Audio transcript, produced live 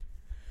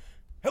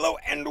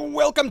And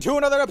welcome to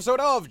another episode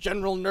of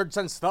General Nerd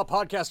Sense, the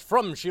podcast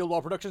from Shield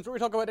Wall Productions, where we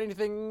talk about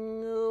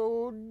anything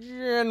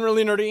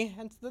generally nerdy,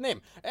 hence the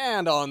name.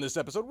 And on this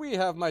episode, we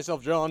have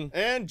myself, John.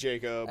 And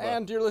Jacob.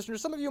 And dear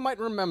listeners, some of you might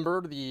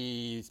remember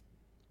the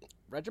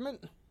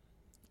regiment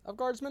of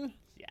guardsmen.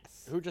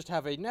 Yes. Who just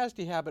have a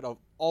nasty habit of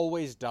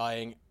always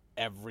dying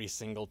every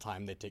single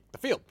time they take the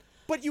field.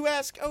 But you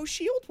ask, oh,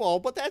 Shield Wall,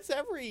 but that's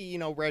every,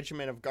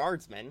 regiment of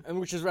guardsmen. And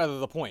which is rather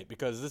the point,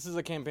 because this is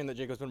a campaign that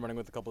Jacob's been running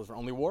with a couple of for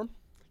Only War.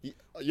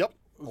 Yep.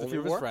 With a few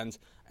of his friends,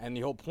 and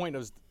the whole point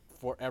is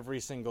for every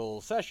single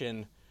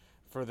session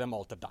for them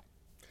all to die.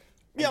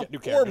 Yeah,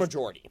 or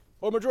majority.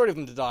 Or majority of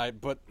them to die,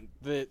 but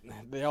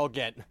they all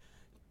get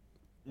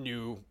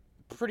new,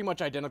 pretty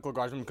much identical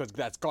guardsmen because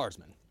that's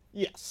guardsmen.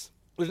 Yes.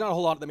 There's not a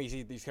whole lot that makes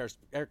each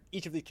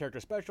of these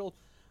characters special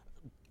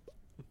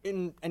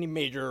in any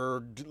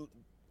major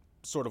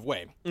sort of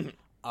way.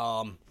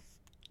 Mm-hmm.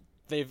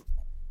 They've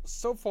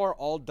so far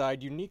all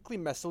died uniquely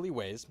messily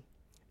ways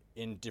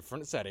in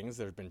different settings.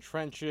 There's been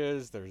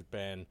trenches, there's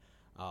been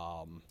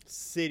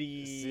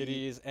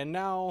cities, and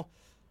now,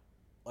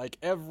 like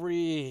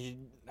every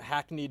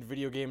hackneyed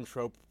video game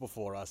trope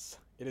before us,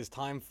 it is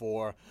time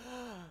for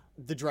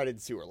the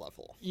dreaded sewer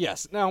level.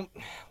 Yes. Now,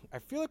 I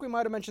feel like we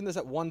might have mentioned this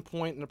at one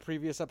point in a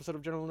previous episode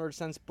of General Nerd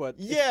Sense, but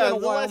yeah, it's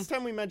been a while. Last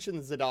time we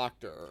mentioned the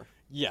doctor.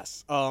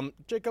 Yes.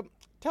 Jacob,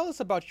 tell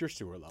us about your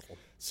sewer level.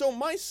 So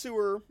my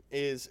sewer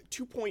is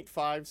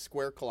 2.5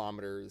 square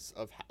kilometers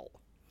of hell.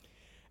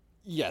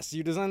 Yes,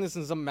 you designed this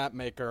as a map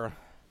maker,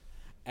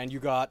 and you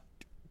got,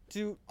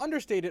 to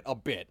understate it a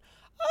bit,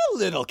 a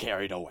little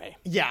carried away.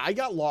 Yeah, I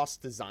got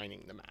lost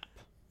designing the map.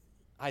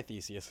 Hi,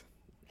 Theseus.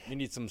 You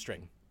need some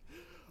string.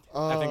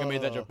 I think I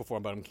made that joke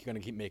before, but I'm going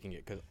to keep making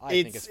it, because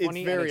I think it's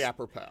funny. It's very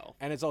apropos.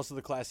 And it's also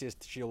the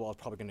classiest Shield Wall is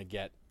probably going to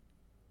get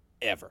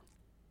ever.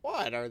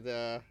 What are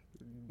the...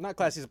 Not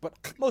classiest, but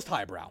most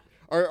highbrow.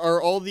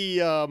 Are all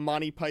the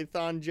Monty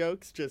Python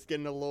jokes just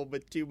getting a little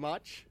bit too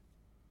much?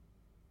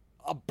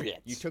 A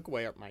bit. You took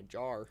away my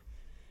jar.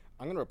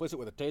 I'm going to replace it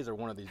with a taser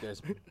one of these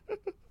days. You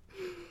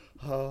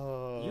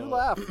You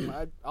laugh.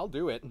 I'll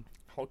do it.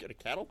 I'll get a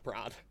cattle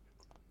prod.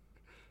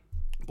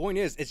 Point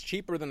is, it's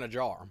cheaper than a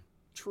jar.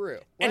 True.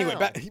 Anyway,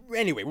 Wow.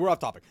 anyway, we're off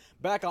topic.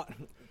 Back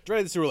on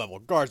dreaded sewer level,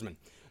 guardsmen.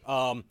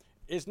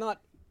 It's not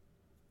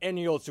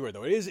any old sewer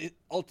though. It is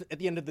at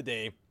the end of the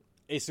day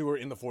a sewer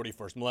in the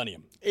 41st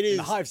millennium. It is in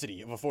the hive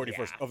city of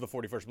the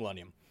 41st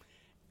millennium.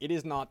 It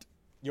is not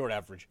your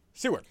average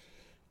sewer.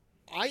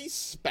 I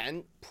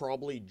spent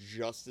probably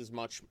just as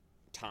much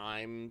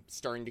time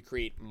starting to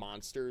create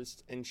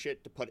monsters and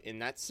shit to put in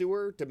that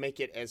sewer to make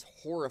it as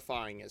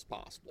horrifying as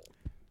possible.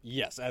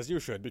 Yes, as you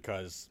should,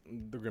 because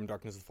the grim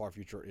darkness of the far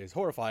future is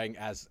horrifying,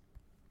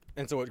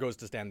 and so it goes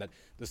to stand that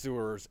the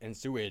sewers and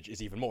sewage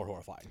is even more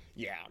horrifying.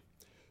 Yeah.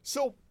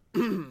 So,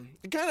 to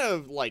kind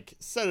of,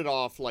 set it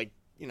off, me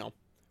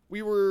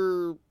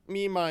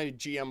and my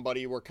GM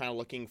buddy were kind of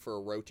looking for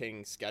a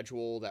rotating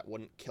schedule that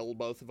wouldn't kill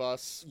both of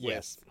us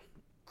Yes. with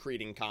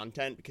creating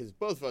content, because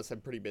both of us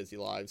have pretty busy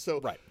lives.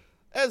 So, Right.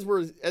 As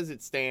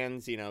it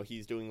stands,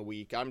 he's doing a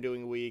week, I'm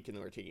doing a week, and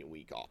then we're taking a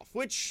week off,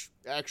 which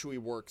actually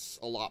works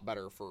a lot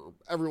better for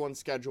everyone's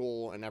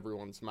schedule and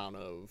everyone's amount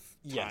of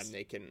time Yes.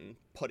 they can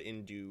put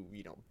into,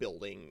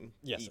 building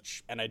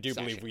each and I do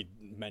session. believe we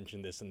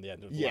mentioned this in the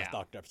end of the Yeah. last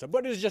Doctor episode,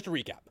 but it is just a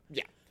recap.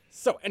 Yeah.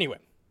 So, anyway,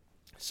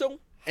 So,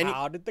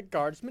 how did the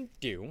guardsmen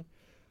do?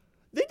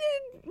 they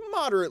did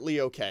moderately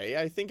okay.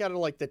 I think out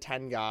of, the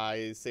 10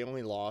 guys, they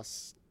only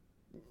lost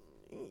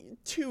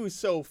 2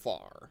 so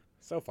far.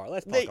 So far,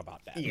 let's talk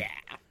about that. Yeah.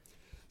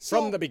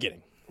 From the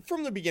beginning.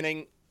 From the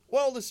beginning,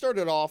 well, to start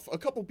it off, a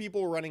couple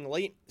people were running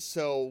late,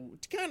 so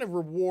to kind of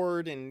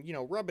reward and,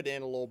 rub it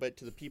in a little bit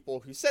to the people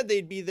who said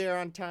they'd be there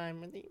on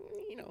time, and they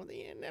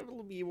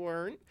inevitably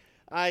weren't,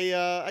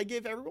 I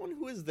gave everyone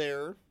who was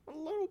there a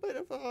little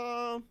bit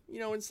of,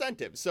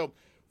 incentive. So,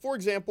 for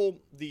example,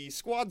 the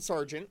squad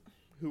sergeant,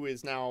 who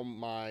is now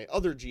my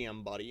other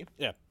GM buddy,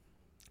 Yeah.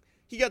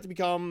 he got to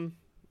become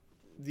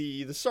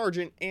the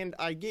sergeant, and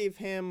I gave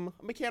him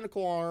a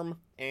mechanical arm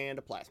and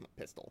a plasma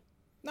pistol.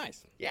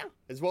 Nice. Yeah,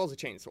 as well as a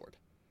chainsword.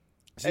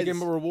 So you gave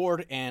him a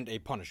reward and a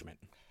punishment.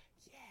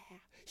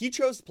 He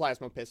chose the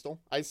plasma pistol.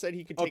 I said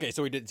he could take... Okay,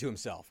 so he did it to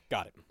himself.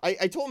 Got it.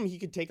 I told him he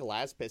could take a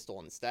las pistol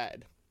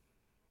instead.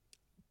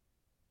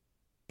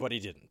 But he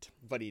didn't.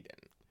 But he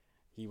didn't.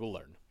 He will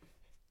learn.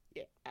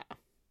 Yeah.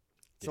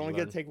 It's Did he only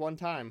going learn? to take one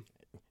time.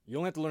 You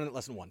only have to learn that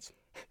lesson once.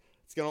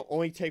 It's going to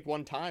only take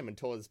one time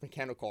until his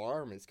mechanical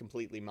arm is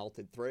completely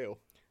melted through.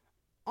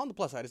 On the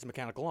plus side, it's a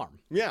mechanical arm.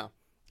 Yeah.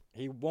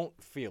 He won't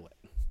feel it.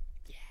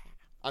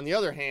 On the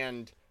other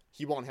hand,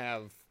 he won't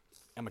have...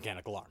 A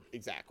mechanical arm.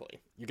 Exactly.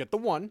 You get the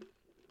one,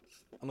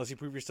 unless you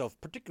prove yourself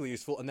particularly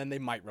useful, and then they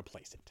might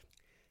replace it.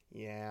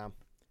 Yeah.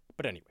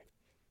 But anyway.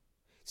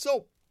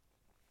 So,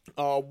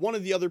 one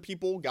of the other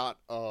people got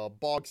a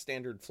bog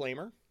standard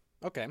flamer.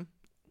 Okay.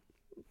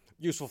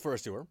 Useful for a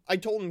sewer. I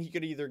told him he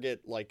could either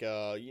get,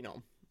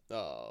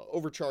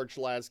 overcharged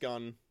las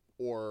gun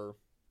or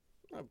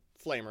a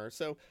flamer.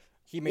 So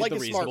He made like the a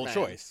smart reasonable man.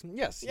 choice.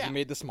 Yes, Yeah. he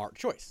made the smart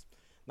choice.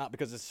 Not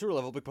because it's sewer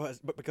level,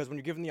 but because when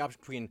you're given the option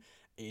between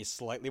a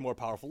slightly more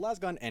powerful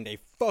lasgun and a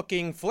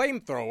fucking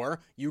flamethrower,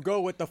 you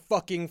go with the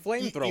fucking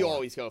flamethrower. You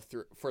always go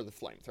for the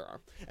flamethrower.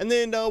 And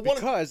then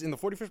because in the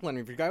 41st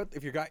Millennium,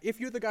 if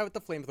you're the guy with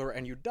the flamethrower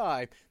and you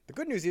die, the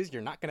good news is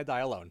you're not going to die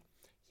alone.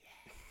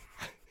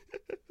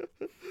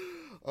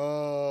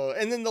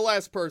 And then the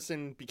last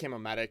person became a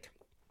medic.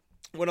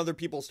 When other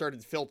people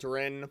started to filter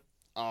in,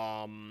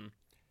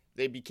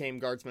 they became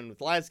guardsmen with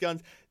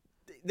lasguns.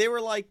 They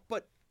were like,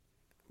 but,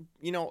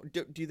 you know,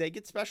 do they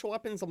get special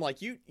weapons? I'm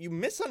like, you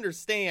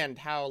misunderstand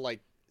how,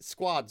 like,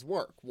 squads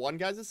work. One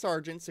guy's a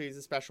sergeant, so he's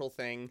a special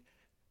thing.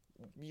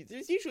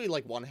 There's usually,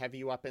 like, one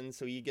heavy weapon,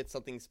 so you get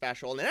something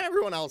special. And then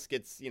everyone else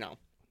gets, you know,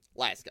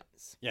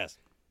 lasguns. Yes.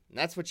 And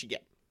that's what you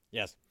get.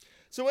 Yes.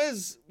 So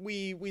as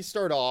we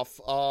start off,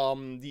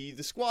 the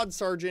squad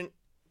sergeant,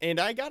 and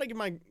I gotta give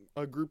my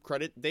group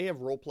credit, they have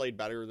roleplayed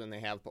better than they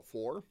have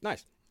before.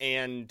 Nice.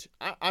 And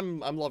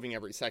I'm loving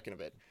every second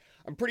of it.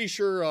 I'm pretty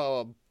sure,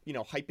 you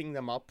know, hyping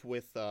them up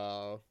with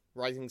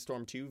Rising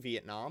Storm 2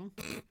 Vietnam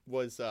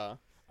was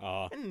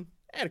an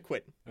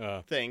adequate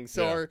thing.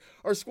 So yeah.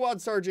 our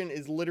squad sergeant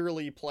is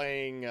literally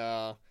playing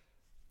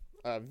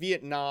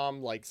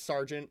Vietnam like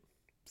sergeant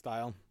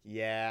Style.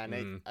 Yeah,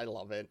 and I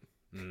love it.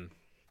 Mm.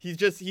 He's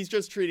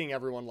just treating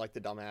everyone like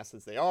the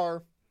dumbasses they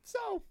are.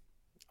 So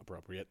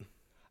Appropriate.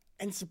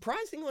 And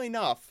surprisingly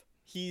enough,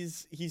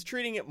 he's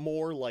treating it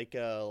more like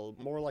a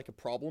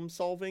problem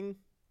solving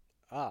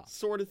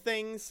sort of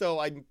thing. So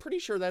I'm pretty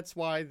sure that's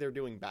why they're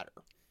doing better.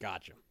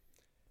 Gotcha.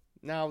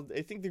 Now,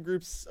 I think the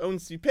group's own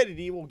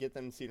stupidity will get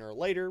them sooner or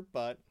later,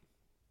 but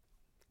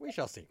we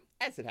shall see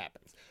as it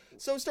happens.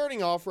 So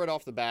starting off right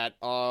off the bat,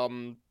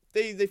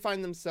 they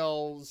find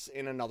themselves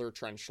in another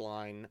trench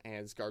line,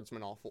 as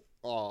guardsmen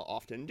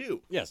often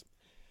do. Yes.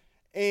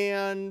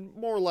 And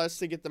more or less,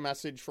 they get the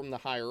message from the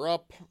higher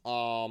up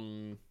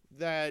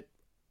that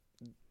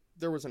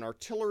there was an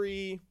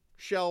artillery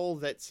shell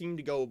that seemed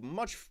to go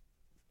much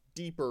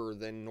deeper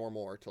than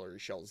normal artillery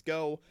shells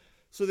go.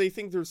 So they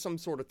think there's some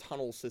sort of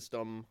tunnel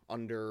system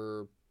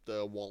under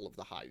the wall of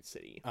the Hive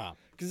City.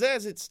 Because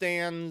as it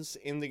stands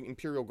in the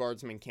Imperial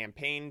Guardsman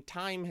campaign,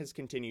 time has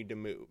continued to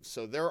move.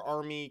 So their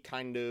army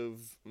kind of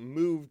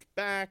moved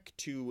back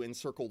to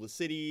encircle the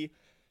city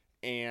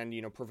and,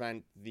 you know,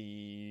 prevent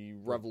the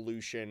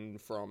revolution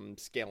from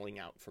scaling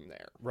out from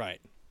there.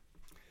 Right.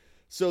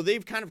 So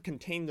they've kind of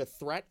contained the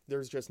threat.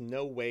 There's just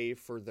no way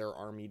for their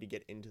army to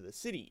get into the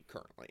city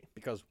currently.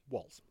 Because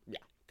walls. Yeah,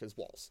 because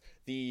walls.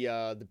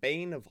 The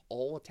bane of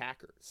all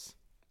attackers.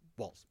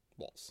 Walls.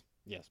 Walls.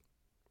 Yes.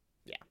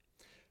 Yeah.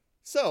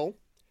 So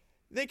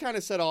they kind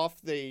of set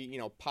off. They, you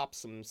know, pop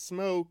some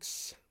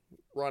smokes,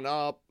 run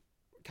up,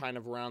 kind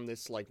of around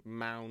this, like,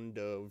 mound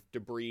of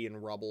debris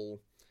and rubble.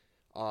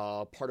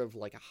 Part of,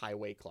 like, a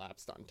highway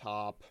collapsed on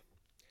top.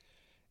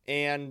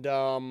 And,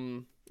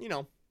 you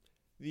know,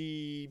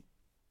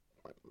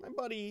 my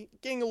buddy,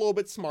 getting a little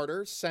bit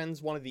smarter,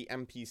 sends one of the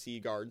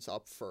NPC guards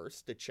up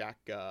first to check,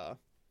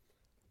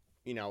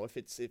 you know, if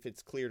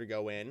it's clear to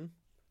go in,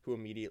 who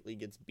immediately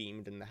gets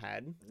beamed in the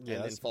head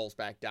and then falls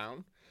back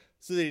down.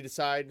 So they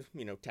decide,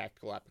 you know,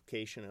 tactical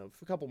application of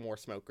a couple more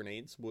smoke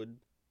grenades would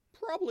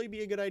probably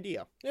be a good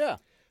idea. Yeah.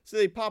 So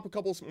they pop a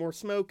couple more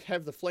smoke,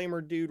 have the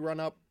flamer dude run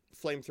up,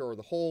 flamethrower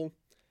the hole.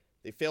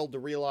 They failed to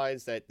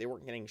realize that they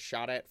weren't getting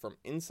shot at from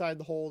inside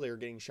the hole. They were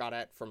getting shot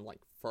at from,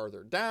 like,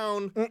 farther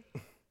down.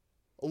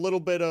 A little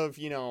bit of,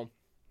 you know,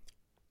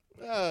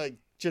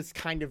 just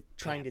kind of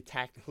trying to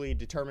tactically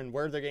determine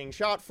where they're getting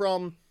shot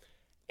from.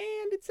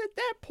 And it's at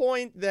that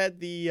point that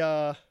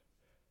the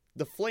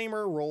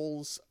flamer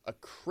rolls a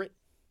crit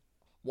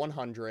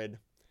 100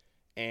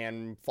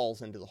 and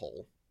falls into the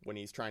hole when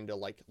he's trying to,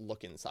 like,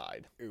 look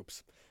inside.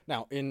 Oops.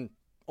 Now, in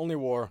Only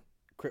War,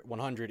 crit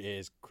 100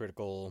 is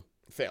critical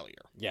failure.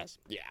 Yes.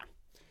 Yeah.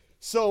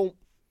 So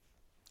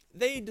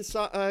they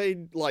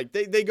decide, like,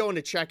 they go in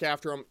to check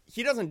after him.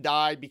 He doesn't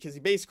die because he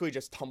basically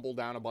just tumbled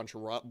down a bunch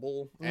of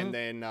rubble, and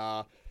then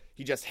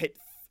he just hit,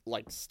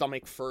 like,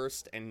 stomach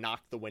first and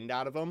knocked the wind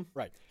out of him.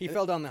 Right. He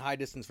fell down the high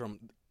distance from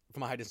a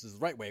high distance the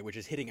right way, which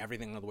is hitting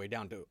everything on the way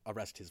down to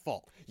arrest his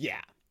fall.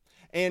 Yeah.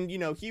 And, you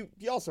know, he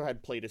also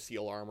had plate of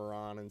steel armor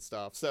on and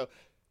stuff, so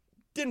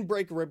didn't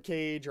break a rib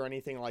cage or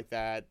anything like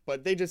that,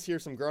 but they just hear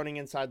some groaning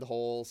inside the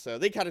hole, so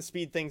they kind of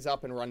speed things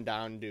up and run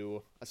down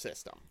to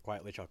assist him.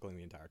 Quietly chuckling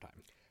the entire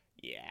time.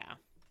 Yeah.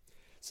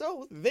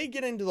 So they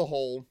get into the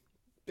hole.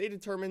 They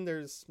determine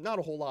there's not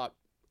a whole lot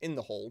in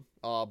the hole,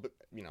 but,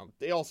 you know,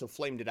 they also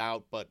flamed it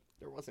out, but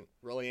there wasn't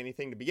really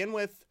anything to begin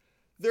with.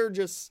 They're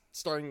just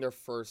starting their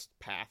first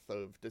path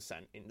of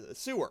descent into the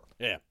sewer.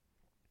 Yeah.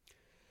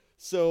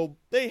 So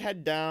they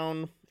head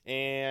down,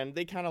 and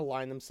they kind of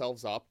line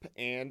themselves up,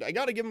 and I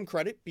gotta give him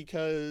credit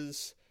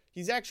because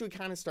he's actually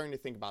kind of starting to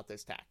think about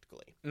this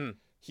tactically.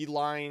 He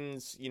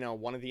lines, you know,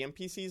 one of the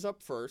NPCs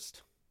up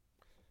first,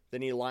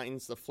 then he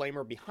lines the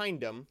flamer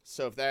behind him,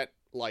 so if that,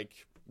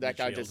 like, that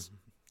guy just,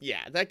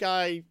 yeah, that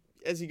guy,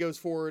 as he goes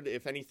forward,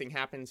 if anything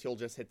happens, he'll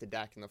just hit the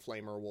deck and the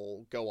flamer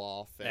will go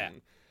off,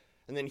 and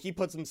then he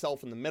puts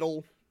himself in the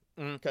middle,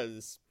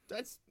 because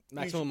that's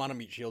Maximum amount of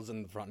meat shields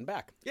in the front and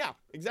back. Yeah,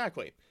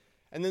 exactly.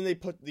 And then they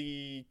put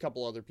the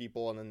couple other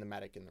people and then the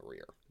medic in the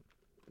rear.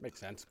 Makes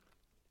sense.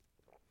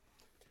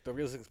 But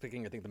realistically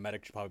speaking, I think the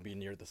medic should probably be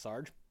near the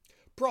Sarge.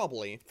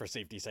 Probably. For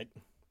safety's sake.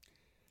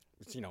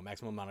 It's,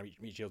 maximum amount of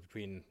meat shields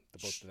between the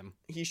both of them.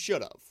 He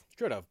should have.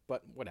 Should have,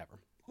 but whatever.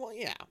 Well,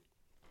 yeah.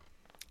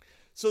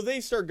 So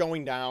they start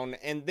going down,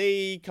 and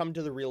they come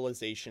to the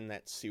realization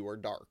that sewer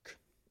dark.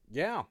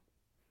 Yeah.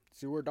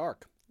 Sewer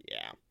dark.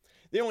 Yeah.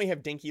 They only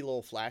have dinky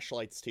little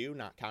flashlights, too,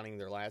 not counting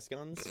their las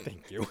guns.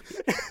 Thank you.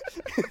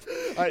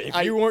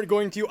 If you weren't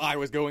going to, I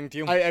was going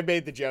to. I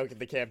made the joke at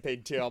the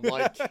campaign, too. I'm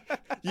like,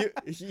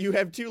 you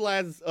have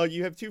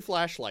two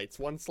flashlights,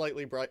 one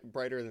slightly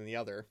brighter than the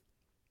other.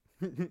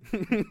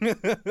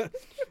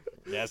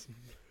 Yes.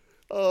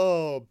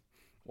 Oh.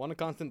 One a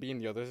constant beam,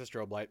 the other's a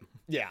strobe light.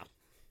 Yeah.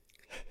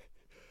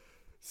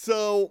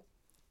 So,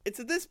 it's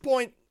at this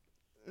point,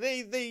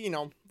 they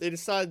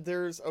decide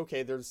there's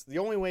the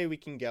only way we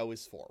can go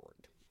is forward.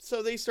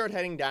 So they start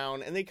heading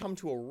down, and they come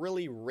to a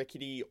really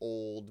rickety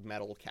old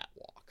metal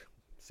catwalk.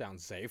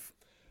 Sounds safe.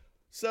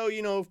 So,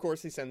 of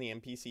course, they send the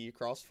NPC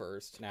across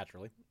first.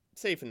 Naturally.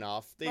 Safe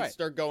enough. They Right.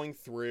 start going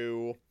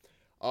through.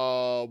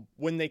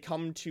 When they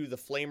come to the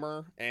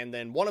flamer, and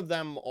then one of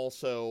them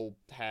also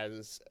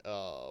has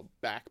a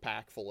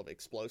backpack full of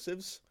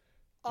explosives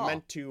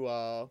meant to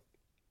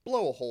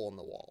blow a hole in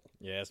the wall.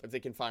 Yes. If they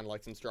can find,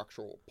 some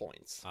structural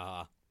points.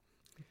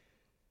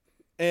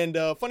 And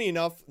And funny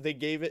enough, they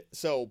gave it,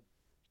 so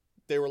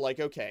they were like,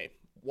 okay,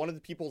 one of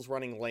the people's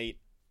running late,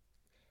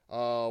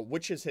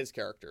 which is his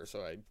character,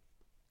 so I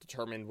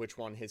determined which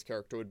one his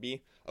character would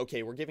be.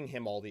 Okay, we're giving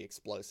him all the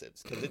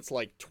explosives, because it's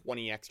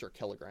 20 extra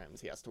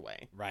kilograms he has to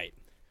weigh. Right.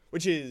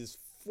 Which is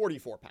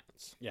 44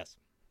 pounds. Yes.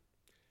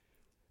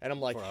 And I'm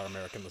like... For our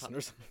American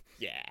listeners.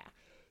 Yeah.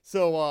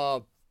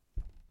 So,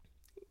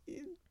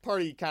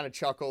 party kind of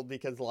chuckled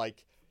because,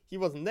 he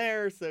wasn't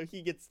there, so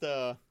he gets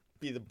to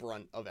be the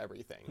brunt of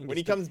everything. When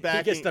he comes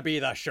back... He gets to be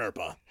the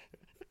Sherpa.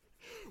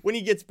 When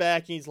he gets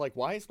back, he's like,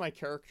 why is my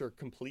character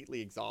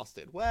completely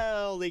exhausted?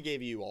 Well, they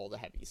gave you all the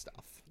heavy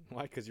stuff.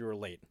 Why? Because you were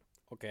late.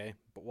 Okay,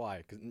 but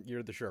why? Because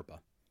you're the Sherpa.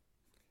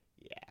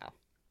 Yeah.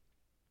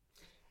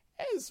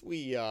 As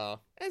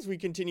we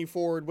continue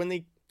forward, when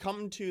they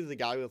come to the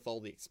guy with all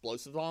the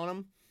explosives on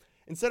him,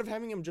 instead of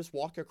having him just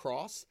walk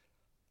across,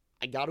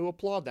 I got to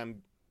applaud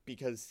them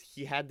because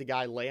he had the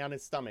guy lay on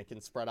his stomach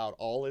and spread out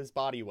all his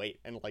body weight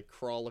and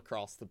crawl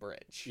across the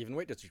bridge. Even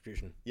weight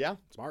distribution. Yeah.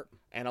 Smart.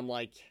 And I'm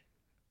like,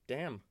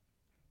 damn,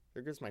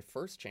 there goes my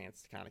first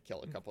chance to kind of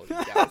kill a couple of you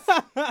guys.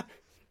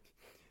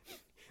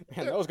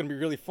 Man, that was going to be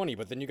really funny,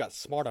 but then you got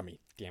smart on me.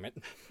 Damn it.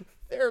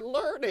 They're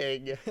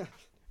learning.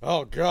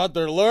 Oh, God,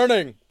 they're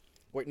learning.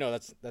 Wait, no,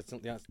 that's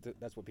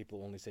what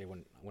people only say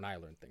when I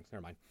learn things.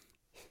 Never mind.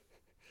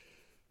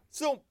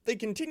 So they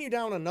continue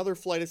down another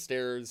flight of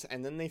stairs,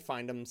 and then they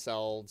find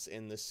themselves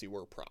in the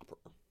sewer proper.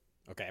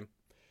 Okay.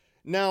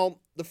 Now,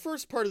 the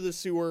first part of the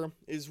sewer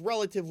is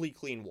relatively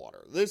clean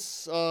water.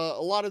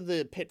 A lot of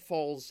the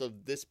pitfalls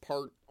of this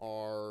part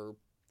are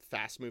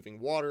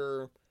fast-moving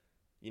water,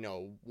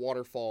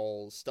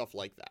 waterfalls, stuff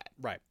like that.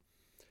 Right.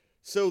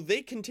 So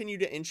they continue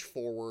to inch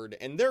forward,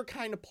 and their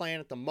kind of plan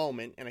at the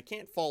moment, and I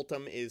can't fault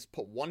them, is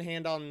put one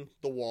hand on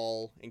the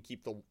wall and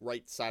keep the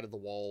right side of the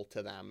wall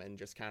to them and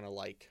just kind of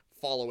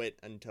follow it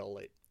until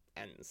it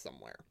ends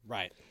somewhere.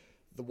 Right.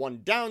 The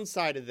one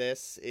downside of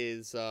this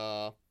is,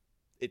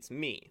 it's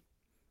me.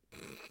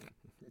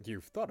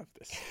 You've thought of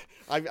this.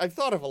 I've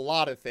thought of a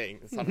lot of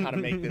things on how to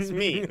make this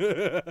me.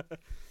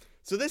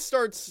 So this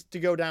starts to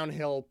go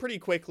downhill pretty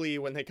quickly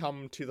when they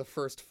come to the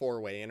first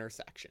four-way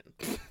intersection.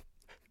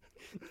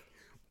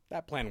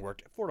 That plan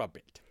worked for a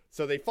bit.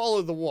 So they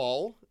follow the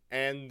wall,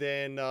 and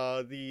then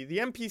the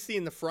NPC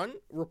in the front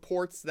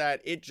reports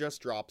that it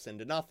just drops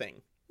into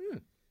nothing.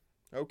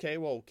 Okay,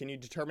 well, can you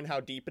determine how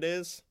deep it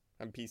is?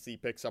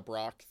 NPC picks up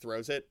rock,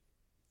 throws it.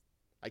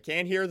 I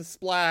can't hear the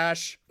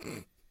splash.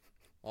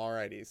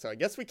 Alrighty, so I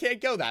guess we can't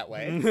go that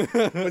way,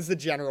 was the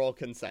general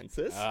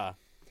consensus.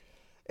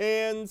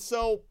 And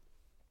so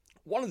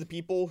one of the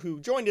people who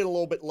joined in a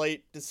little bit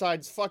late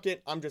decides, fuck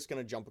it, I'm just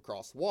going to jump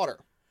across the water.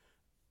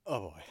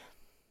 Oh, boy.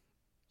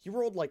 He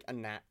rolled a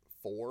nat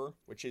 4,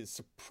 which is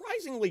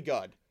surprisingly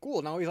good.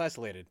 Cool, now he's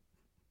isolated.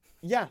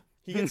 Yeah,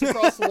 he gets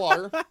across the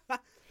water.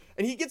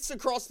 And he gets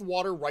across the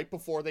water right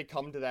before they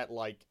come to that,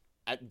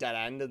 at dead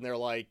end, and they're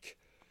like...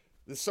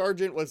 The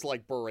sergeant was,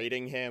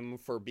 berating him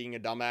for being a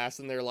dumbass,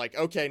 and they're like,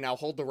 okay, now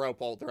hold the rope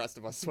while the rest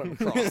of us swim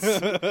across.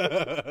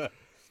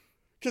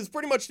 Because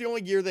pretty much the only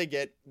gear they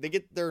get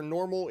their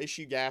normal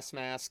issue gas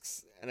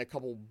masks and a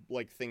couple,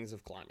 things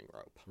of climbing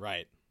rope.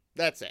 Right.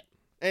 That's it.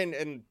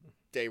 And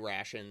day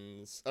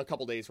rations, a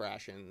couple days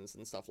rations,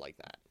 and stuff like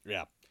that.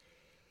 Yeah.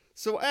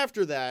 So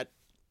after that,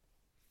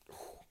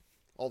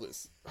 all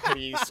this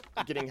hoodies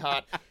getting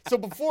hot. So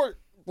before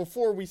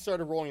we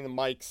started rolling the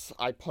mics,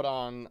 I put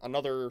on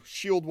another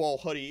shield wall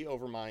hoodie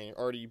over my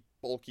already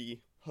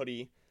bulky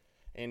hoodie,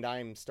 and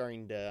I'm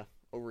starting to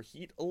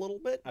overheat a little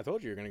bit. I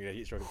told you you're going to get a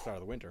heat stroke at the start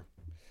of the winter.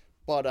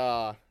 But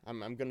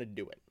I'm going to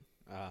do it.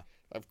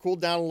 I've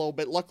cooled down a little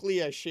bit.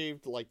 Luckily, I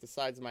shaved like the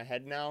sides of my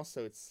head now,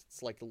 so it's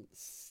like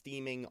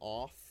steaming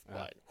off.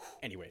 But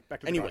Anyway,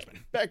 back to the guardsman.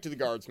 back to the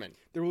guardsman.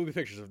 There will be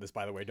pictures of this,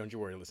 by the way. Don't you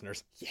worry,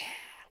 listeners. Yeah.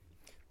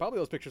 Probably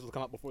those pictures will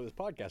come out before this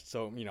podcast,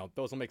 so,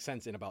 those will make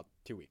sense in about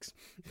 2 weeks.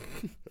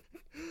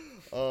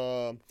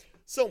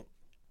 So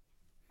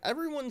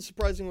everyone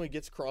surprisingly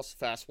gets across the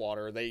fast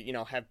water. They,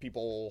 have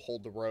people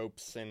hold the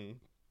ropes and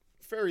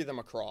ferry them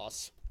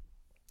across.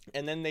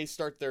 And then they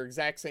start their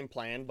exact same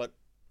plan, but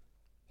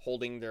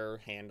holding their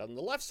hand on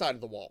the left side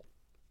of the wall.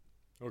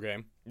 Okay.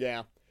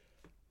 Yeah.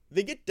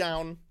 They get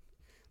down.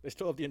 They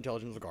still have the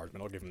intelligence of the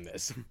guardsmen, I'll give them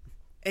this.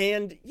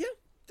 And, yeah,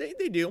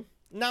 they do.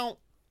 Now,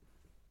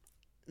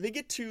 they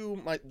get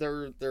to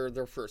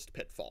their first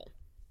pitfall.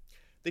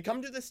 They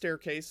come to the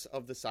staircase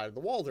of the side of the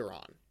wall they're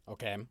on.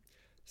 Okay.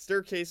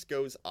 Staircase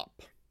goes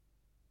up.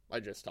 I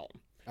just told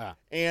him.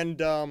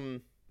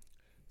 And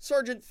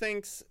Sergeant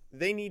thinks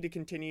they need to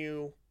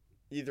continue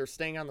either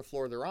staying on the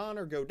floor they're on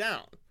or go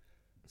down.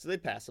 So they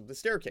pass up the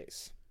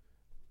staircase.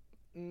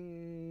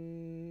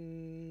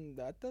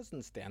 That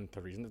doesn't stand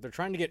to reason. They're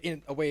trying to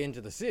get away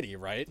into the city,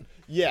 right?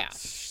 Yeah.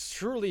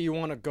 Surely you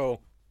want to go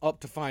up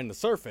to find the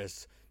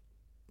surface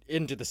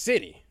into the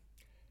city.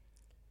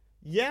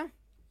 Yeah.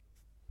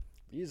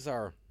 These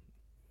are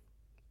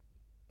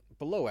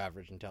below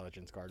average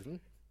intelligence guardsmen.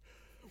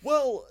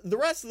 Well, the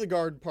rest of the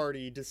guard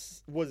party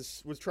just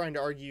was trying to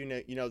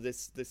argue,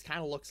 this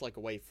kind of looks like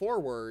a way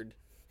forward,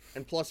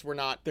 and plus we're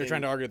not. They're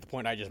trying to argue at the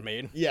point I just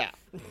made. Yeah.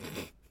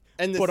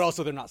 And but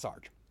also they're not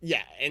Sarge.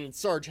 Yeah, and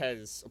Sarge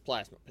has a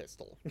plasma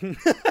pistol.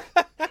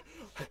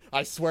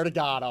 I swear to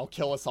God, I'll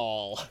kill us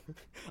all.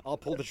 I'll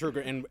pull the trigger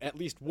and at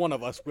least one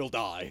of us will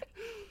die.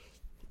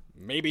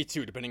 Maybe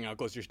two, depending on how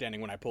close you're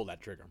standing when I pull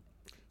that trigger.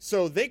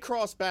 So they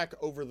cross back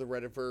over the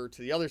river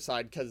to the other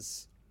side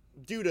because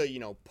due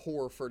to,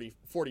 poor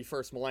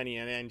 41st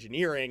millennium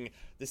engineering,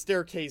 the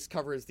staircase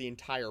covers the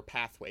entire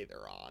pathway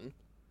they're on.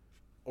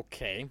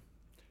 Okay.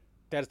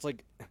 That's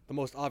like the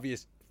most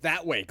obvious.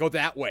 That way. Go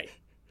that way.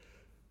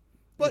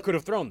 But you could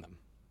have thrown them.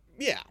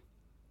 Yeah.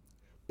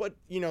 But,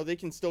 they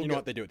can still You know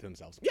what? They do it to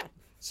themselves. Yeah.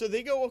 So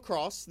they go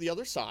across the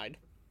other side,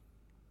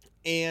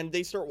 and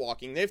they start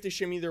walking. They have to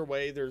shimmy their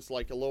way. There's,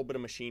 like, a little bit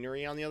of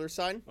machinery on the other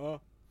side.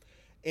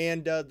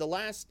 And the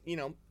last,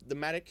 the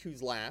medic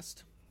who's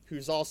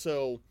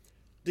also,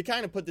 to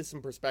kind of put this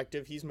in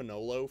perspective, he's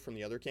Manolo from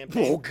the other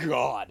campaign. Oh,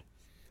 God.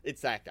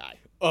 It's that guy.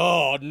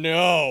 Oh,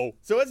 no.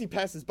 So as he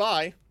passes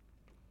by,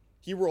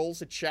 he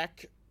rolls a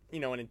check,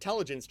 an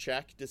intelligence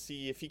check to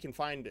see if he can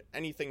find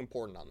anything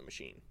important on the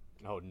machine.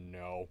 Oh,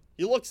 no.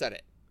 He looks at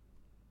it.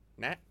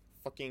 Nat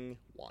fucking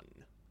 1.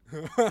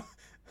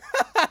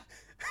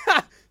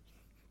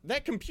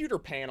 That computer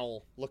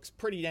panel looks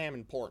pretty damn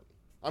important.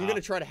 I'm going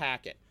to try to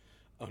hack it.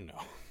 Oh, no.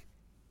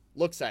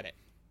 Looks at it.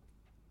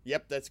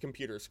 Yep, that's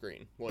computer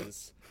screen.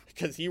 Was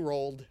because he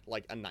rolled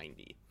like a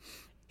 90.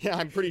 Yeah,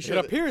 I'm pretty sure.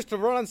 It appears to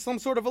run on some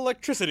sort of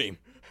electricity.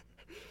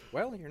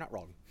 Well, you're not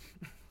wrong.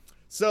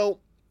 So,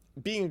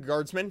 being a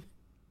guardsman,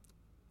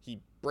 he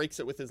breaks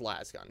it with his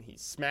las gun. He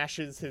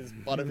smashes his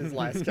butt of his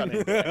las gun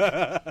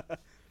into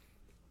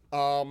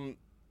it.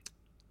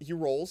 He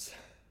rolls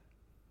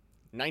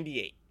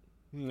 98.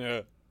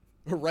 Yeah.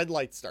 Red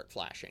lights start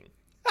flashing.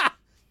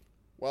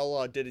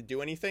 Well, did it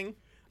do anything?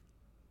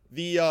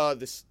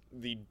 The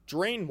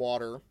drain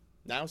water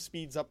now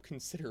speeds up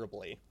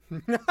considerably.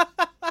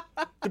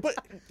 But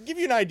give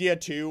you an idea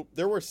too,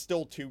 there were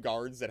still 2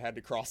 guards that had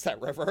to cross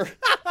that river.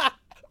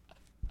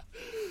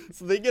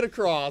 So they get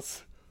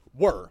across.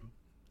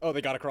 Oh,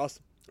 they got across?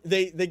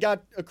 They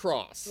got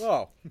across.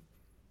 Oh.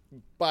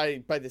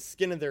 By the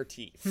skin of their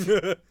teeth.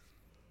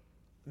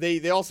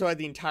 They also had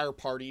the entire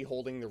party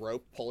holding the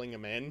rope, pulling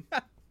them in.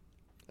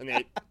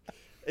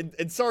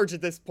 And Sarge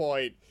at this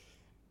point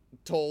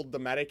told the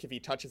medic if he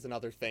touches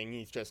another thing,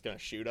 he's just gonna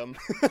shoot him.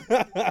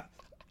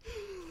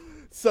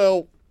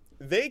 So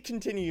they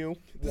continue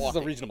walking. This is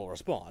a reasonable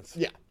response.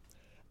 Yeah.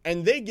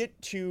 And they get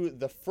to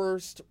the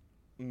first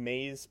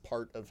maze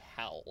part of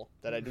hell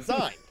that I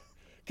designed.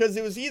 Because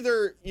it was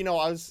either,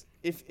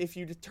 if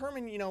you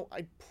determine,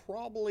 I'd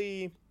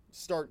probably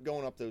start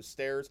going up those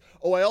stairs.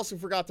 Oh, I also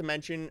forgot to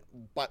mention,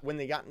 but when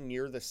they got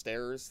near the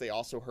stairs, they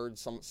also heard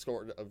some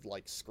sort of,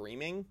 like,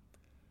 screaming.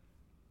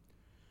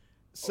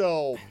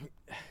 So...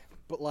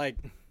 But, like...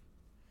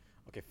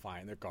 Okay,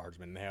 fine, they're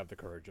guardsmen. They have the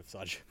courage of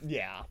such.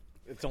 Yeah.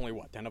 It's only,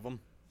 10 of them?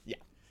 Yeah.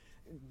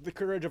 The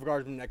courage of a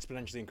guardsman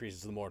exponentially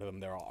increases the more of them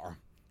there are.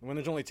 And when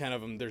there's only 10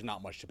 of them, there's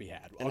not much to be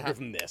had. I'll give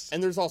them this.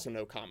 And there's also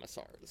no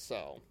commissars,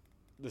 so...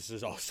 This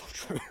is also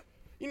true.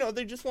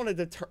 They just wanted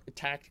to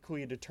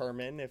tactically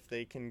determine if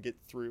they can get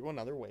through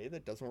another way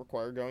that doesn't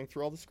require going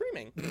through all the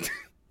screaming.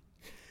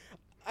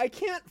 I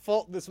can't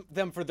fault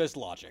them for this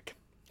logic.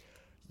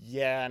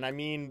 Yeah, and I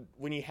mean,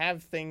 when you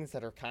have things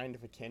that are kind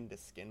of akin to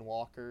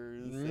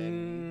skinwalkers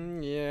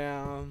and...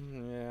 Yeah.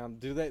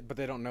 Do they? But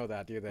they don't know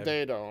that, do they?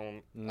 They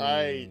don't.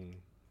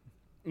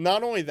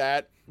 Not only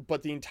that,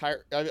 but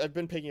I've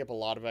been picking up a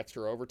lot of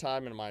extra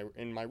overtime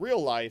in my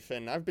real life,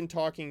 and I've been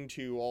talking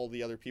to all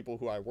the other people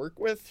who I work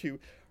with who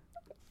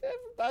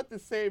about the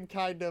same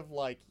kind of,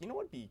 like, you know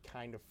what would be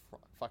kind of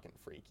fucking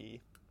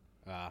freaky?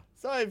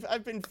 So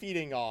I've been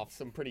feeding off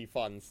some pretty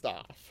fun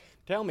stuff.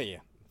 Tell me.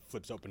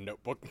 Flips open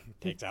notebook,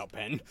 takes out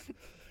pen.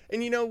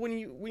 And, you know, when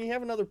you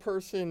have another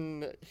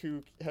person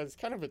who has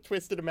kind of a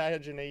twisted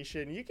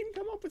imagination, you can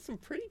come up with some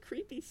pretty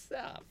creepy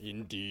stuff.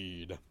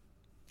 Indeed.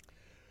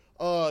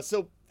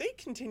 So they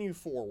continue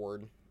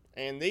forward,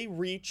 and they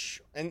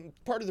reach, and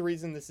part of the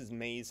reason this is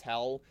Maze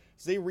Hell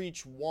is they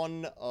reach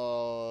one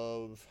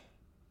of,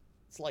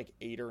 it's like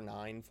 8 or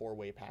 9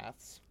 four-way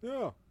paths.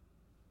 Yeah.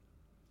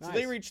 So Nice.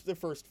 they reach the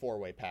first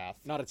four-way path.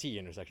 Not a T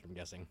intersection, I'm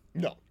guessing.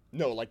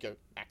 No, like a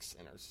X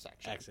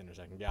intersection. X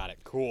intersection. Got it.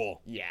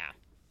 Cool. Yeah.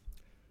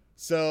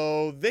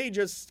 So they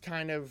just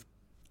kind of,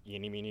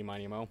 Eeny, meeny,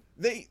 miny, mo.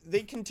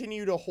 they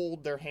continue to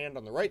hold their hand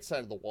on the right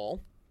side of the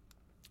wall.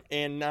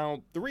 And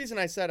now, the reason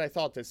I said I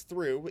thought this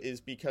through is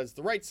because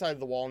the right side of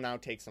the wall now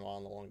takes them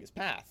on the longest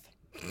path.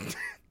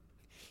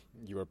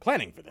 You were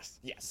planning for this.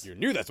 Yes. You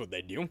knew that's what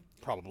they'd do.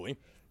 Probably.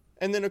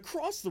 And then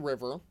across the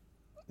river,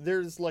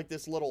 there's like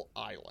this little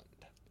island.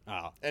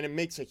 Ah. And it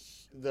makes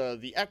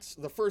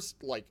the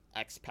first like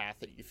X path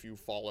that if you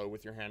follow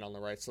with your hand on the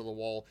right side of the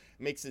wall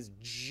makes this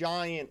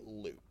giant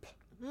loop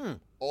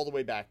all the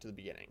way back to the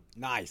beginning.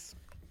 Nice.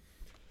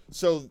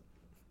 So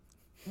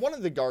one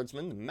of the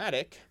guardsmen, the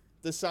medic,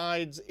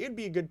 decides it'd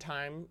be a good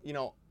time, you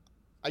know,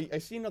 I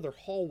see another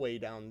hallway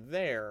down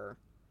there.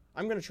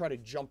 I'm going to try to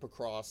jump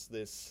across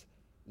this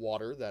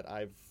water that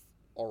I've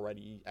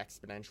already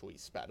exponentially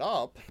sped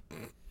up.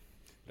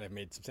 That I've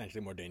made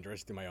substantially more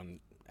dangerous through my own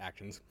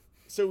actions.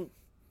 So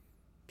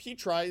he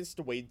tries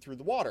to wade through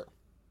the water.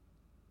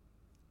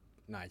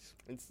 Nice.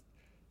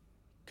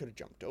 Could have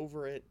jumped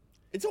over it.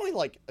 It's only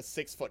like a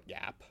 6-foot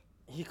gap.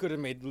 He could have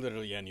made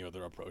literally any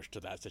other approach to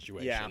that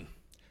situation. Yeah.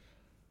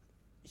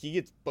 He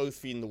gets both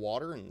feet in the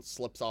water and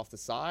slips off the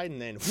side,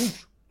 and then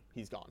whoosh,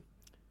 he's gone.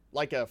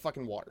 Like a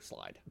fucking water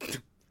slide.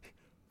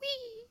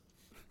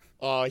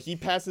 He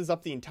passes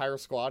up the entire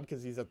squad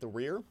because he's at the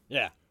rear.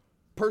 Yeah.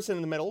 Person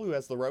in the middle who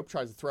has the rope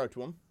tries to throw it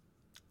to him.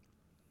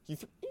 He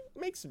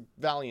makes a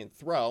valiant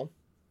throw.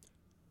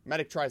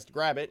 Medic tries to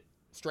grab it.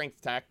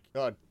 Strength check,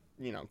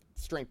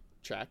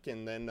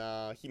 and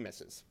then he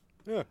misses.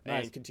 Yeah,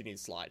 nice. And continues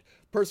to slide.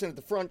 Person at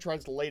the front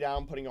tries to lay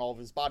down, putting all of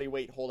his body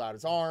weight, hold out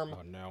his arm.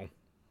 Oh, no.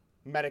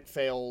 Medic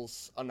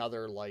fails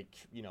another,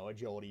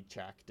 agility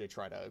check to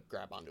try to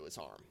grab onto his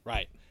arm.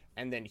 Right.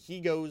 And then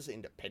he goes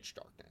into pitch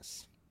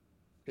darkness.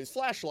 His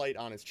flashlight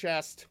on his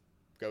chest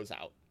goes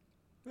out.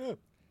 Yeah.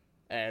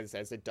 As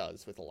it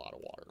does with a lot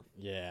of water.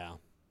 Yeah.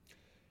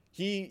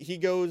 He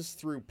goes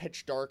through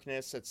pitch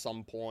darkness at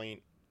some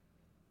point,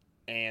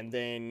 and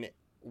then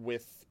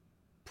with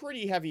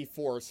pretty heavy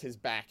force, his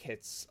back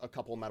hits a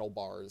couple metal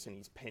bars, and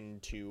he's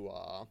pinned to,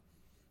 a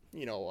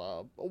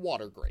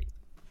water grate.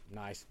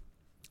 Nice.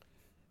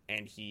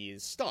 And he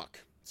is stuck.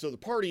 So the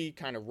party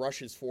kind of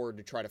rushes forward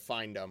to try to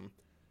find him.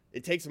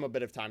 It takes them a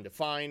bit of time to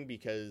find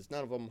because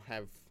none of them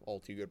have all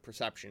too good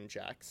perception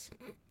checks.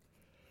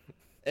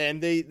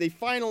 And they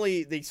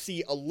finally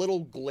see a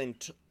little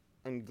glint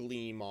and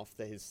gleam off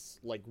his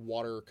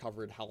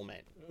water-covered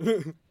helmet.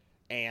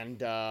 And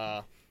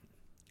the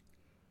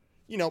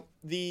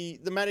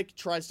medic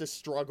tries to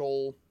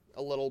struggle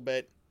a little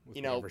bit. With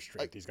whatever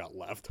strength he's got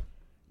left.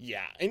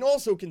 Yeah, and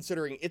also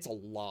considering it's a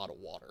lot of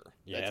water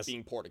Yes. that's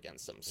being poured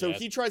against him. So Yes.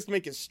 he tries to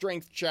make his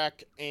strength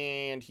check,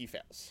 and he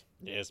fails.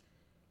 Yes.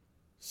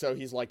 So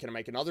he's like, can I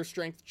make another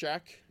strength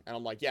check? And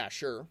I'm like, yeah,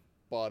 sure.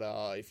 But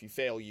if you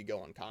fail, you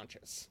go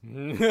unconscious.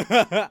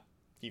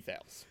 He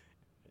fails.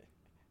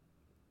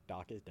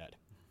 Doc is dead.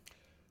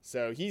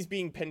 So he's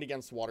being pinned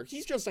against the water.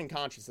 He's just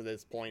unconscious at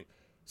this point.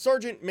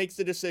 Sergeant makes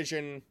the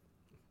decision,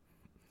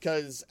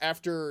 because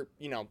after,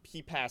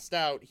 he passed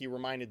out, he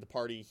reminded the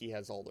party he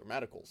has all their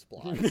medical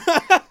supplies.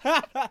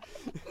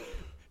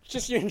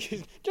 Just in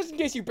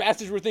case you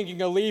bastards were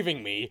thinking of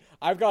leaving me,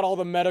 I've got all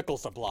the medical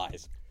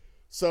supplies.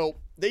 So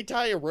they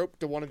tie a rope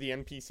to one of the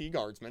NPC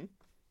guardsmen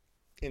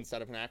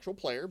instead of an actual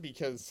player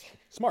because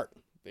Smart.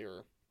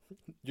 they're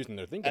Using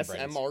their thinking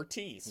brains.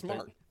 SMRT,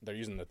 smart. They're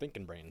using their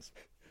thinking brains.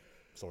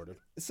 Sort of.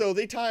 So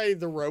they tie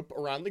the rope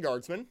around the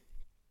guardsman,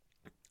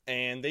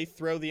 and they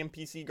throw the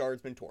NPC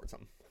guardsman towards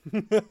him.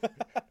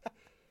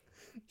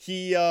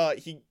 He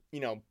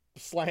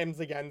slams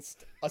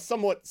against a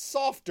somewhat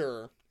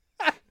softer,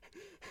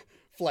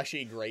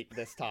 fleshy grate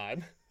this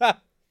time.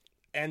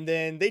 And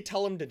then they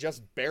tell him to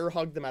just bear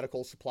hug the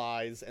medical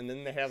supplies, and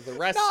then they have the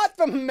rest. Not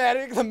the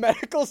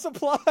medical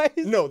supplies.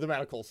 No, the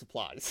medical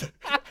supplies.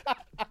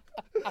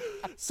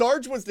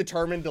 Sarge was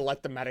determined to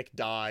let the medic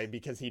die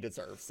because he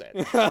deserves it.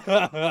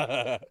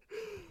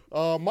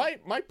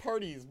 My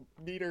party's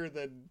neater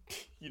than,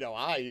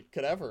 I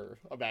could ever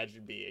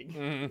imagine being.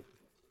 Mm-hmm.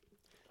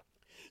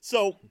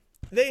 So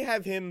they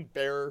have him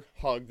bear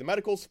hug the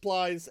medical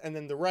supplies, and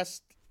then the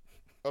rest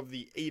of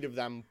the 8 of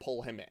them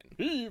pull him in.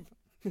 Heave.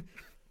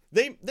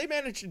 They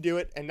managed to do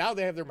it, and now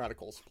they have their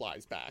medical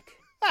supplies back.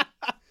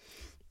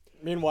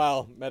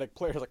 Meanwhile, medic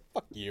player's like,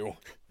 fuck you.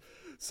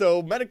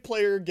 So medic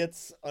player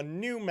gets a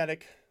new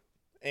medic,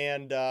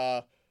 and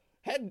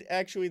had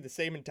actually the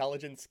same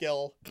intelligence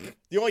skill.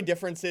 The only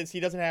difference is he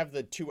doesn't have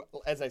the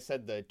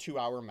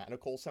 2-hour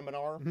medical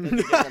seminar that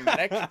you get in a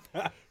medic.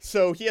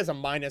 So he has a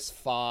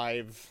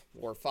 -5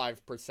 or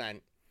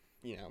 5%,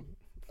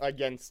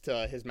 against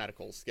his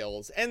medical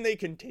skills, and they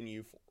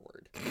continue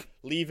forward,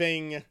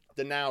 leaving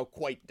the now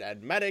quite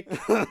dead medic.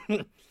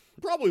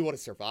 Probably would have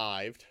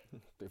survived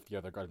if the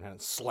other guardsman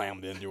hadn't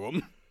slammed into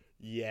him.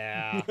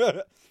 Yeah.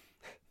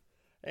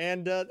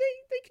 And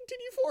they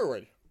continue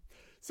forward.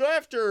 So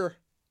after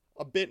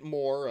a bit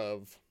more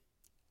of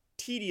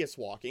tedious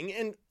walking,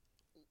 and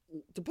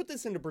to put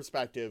this into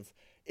perspective,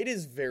 it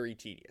is very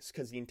tedious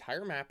because the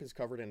entire map is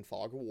covered in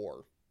fog of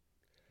war.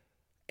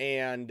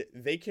 And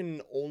they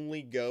can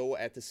only go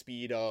at the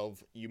speed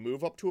of, you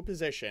move up to a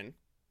position,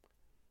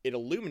 it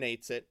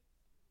illuminates it,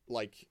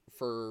 like,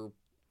 for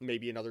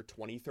maybe another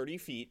 20, 30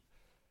 feet.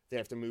 They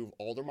have to move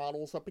all their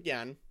models up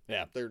again.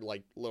 Yeah. They're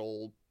like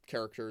little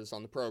characters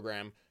on the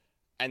program.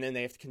 And then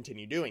they have to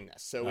continue doing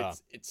this. So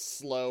it's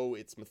slow,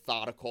 it's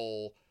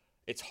methodical,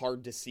 it's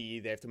hard to see.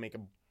 They have to make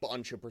a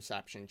bunch of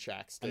perception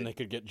checks. And they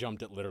could get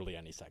jumped at literally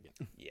any second.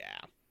 Yeah.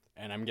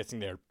 And I'm guessing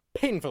they're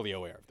painfully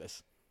aware of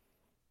this.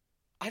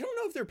 I don't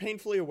know if they're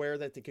painfully aware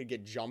that they could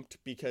get jumped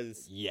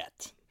because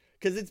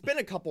it's been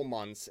a couple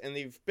months and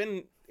they've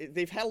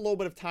had a little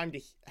bit of time to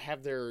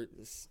have their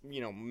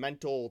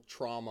mental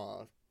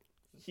trauma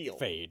heal.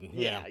 Fade.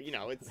 Yeah,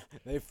 it's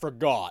they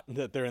forgot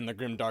that they're in the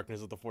grim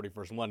darkness of the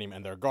 41st millennium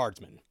and they're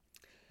guardsmen.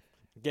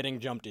 Getting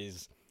jumped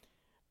is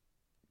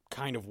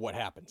kind of what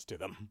happens to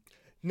them.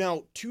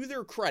 Now, to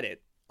their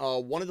credit,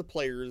 one of the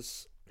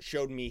players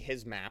showed me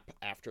his map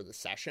after the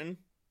session,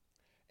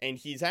 and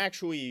he's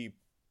actually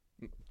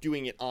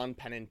doing it on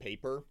pen and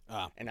paper,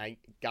 and I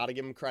gotta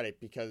give him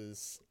credit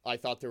because I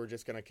thought they were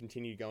just gonna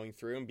continue going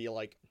through and be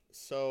like,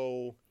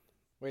 so...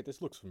 Wait,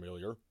 this looks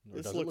familiar.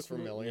 This looks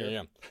familiar.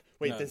 Yeah.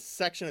 Wait, this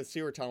section of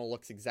sewer tunnel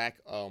looks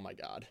exact... Oh my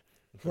god.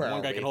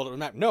 One guy can hold it with a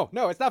map. No,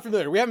 it's not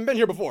familiar. We haven't been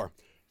here before.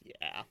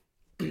 Yeah.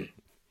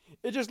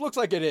 It just looks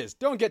like it is.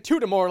 Don't get too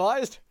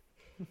demoralized.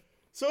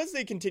 So as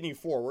they continue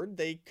forward,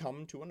 they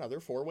come to another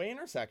 4-way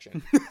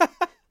intersection.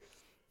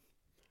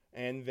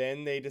 And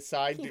then they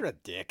decide... You're a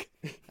dick.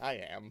 I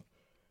am.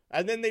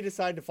 And then they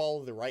decide to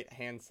follow the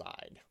right-hand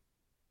side.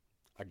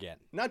 Again.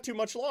 Not too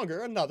much longer,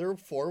 another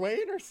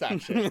 4-way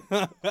intersection.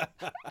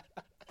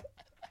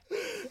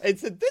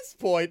 It's at this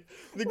point...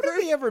 What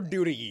did they ever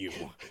do to you?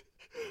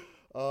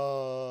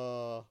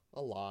 A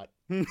lot.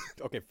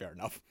 Okay, fair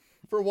enough.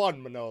 For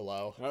one,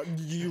 Manolo.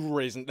 You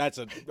raise an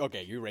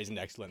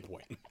excellent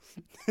point.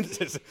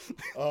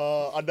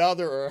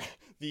 Another,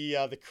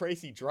 the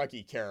crazy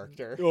druggy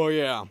character. Oh,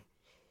 yeah.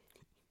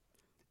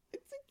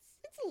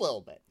 It's a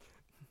little bit.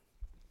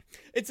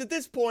 It's at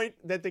this point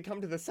that they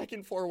come to the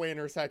second 4-way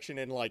intersection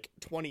in like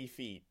 20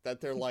 feet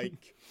that they're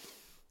like,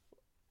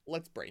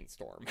 let's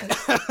brainstorm.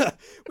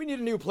 We need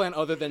a new plan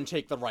other than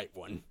take the right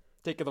one.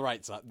 Take the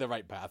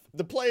right path.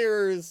 The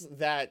players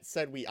that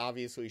said we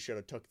obviously should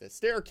have took the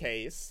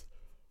staircase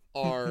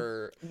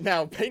are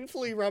now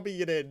painfully rubbing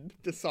it in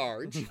to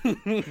Sarge.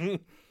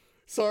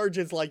 Sarge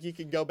is like, you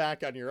can go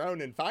back on your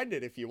own and find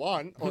it if you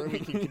want, or we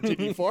can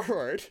continue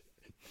forward.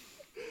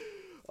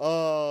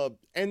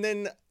 And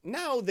then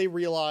now they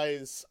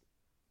realize,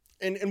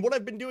 and what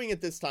I've been doing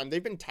at this time,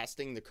 they've been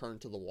testing the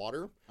current of the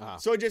water.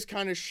 So I just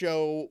kind of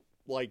show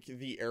like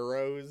the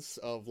arrows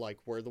of like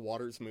where the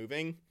water's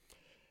moving.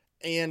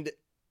 And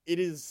it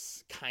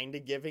is kind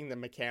of giving the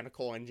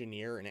mechanical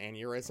engineer an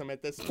aneurysm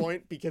at this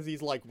point because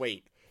he's like,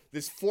 wait,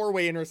 this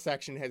 4-way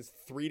intersection has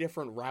 3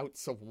 different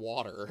routes of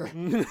water.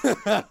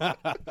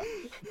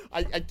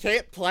 I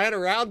can't plan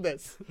around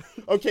this.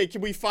 Okay, can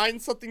we find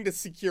something to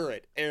secure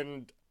it?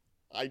 And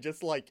I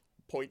just like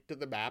point to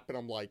the map and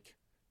I'm like,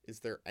 is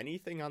there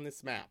anything on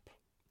this map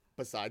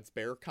besides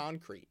bare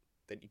concrete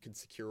that you can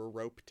secure a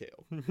rope to?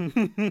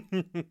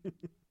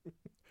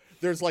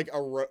 There's like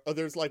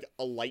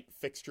a light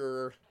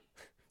fixture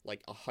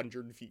like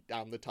 100 feet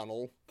down the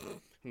tunnel,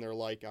 and they're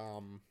like,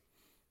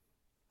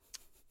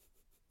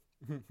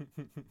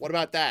 what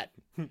about that?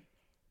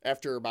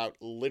 After about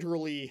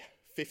literally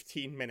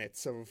 15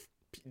 minutes of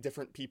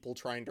different people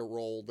trying to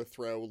roll to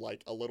throw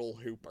like a little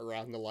hoop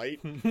around the light,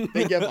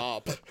 they give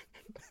up.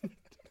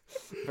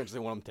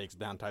 Eventually one of them takes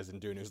down, ties in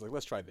Dune, who's like,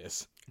 let's try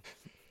this.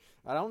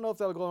 I don't know if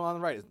that'll go on the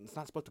right. It's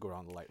not supposed to go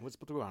around the light. It's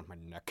supposed to go around my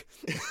neck.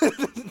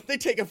 They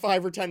take a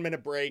 5 or 10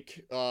 minute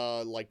break,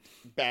 like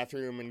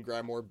bathroom and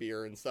grab more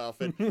beer and stuff.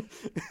 And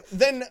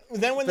then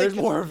when there's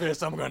more of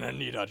this, I'm gonna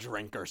need a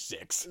drink or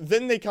 6.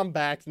 Then they come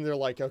back and they're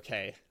like,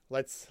 okay,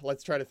 let's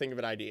try to think of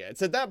an idea.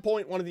 It's at that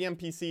point one of the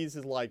NPCs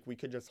is like, we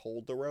could just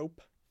hold the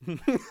rope.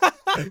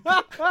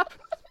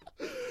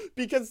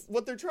 Because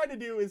what they're trying to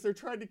do is they're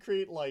trying to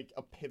create like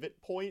a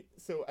pivot point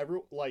so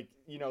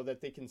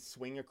that they can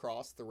swing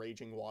across the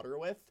raging water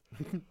with.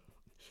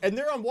 And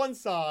they're on one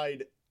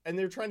side and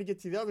they're trying to get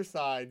to the other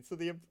side. So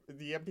the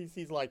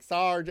NPC's like,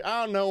 Sarge,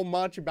 I don't know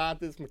much about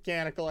this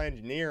mechanical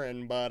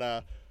engineering,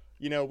 but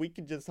we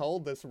could just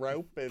hold this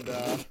rope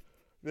and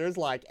there's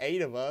like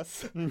 8 of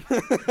us.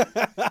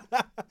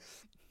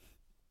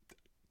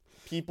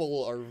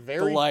 People are The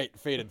very... light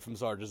faded from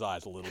Sarge's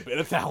eyes a little bit.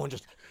 If that one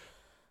just...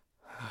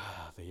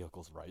 the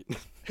yokel's right.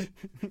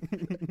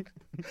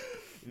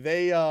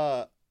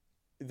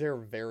 They're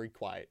very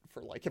quiet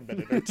for like a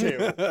minute or two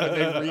when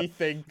they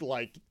rethink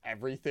like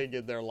everything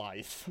in their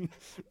life.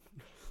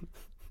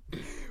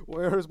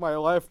 Where's my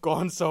life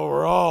gone so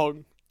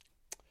wrong?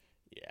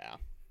 Yeah.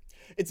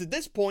 It's at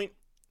this point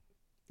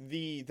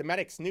the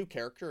medic's new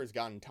character has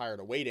gotten tired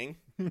of waiting.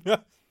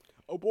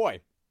 Oh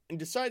boy. And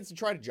decides to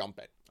try to jump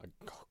it.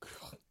 Oh,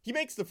 God. He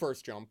makes the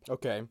first jump.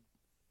 Okay.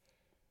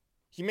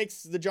 He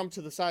makes the jump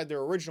to the side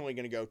they're originally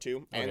going to go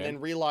to, and Okay. then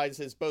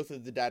realizes both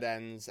of the dead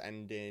ends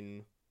end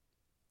in,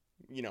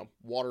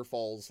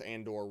 waterfalls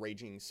and or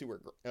raging sewer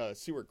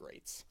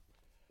grates.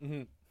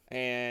 Mm-hmm.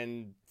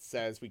 And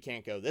says, we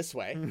can't go this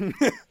way.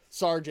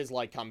 Sarge is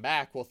like, come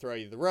back, we'll throw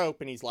you the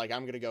rope. And he's like,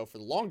 I'm going to go for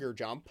the longer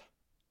jump.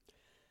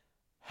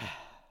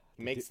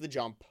 He makes the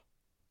jump.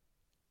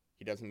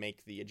 He doesn't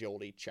make the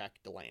agility check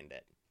to land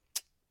it.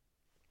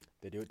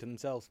 They do it to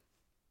themselves.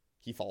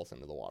 He falls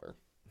into the water.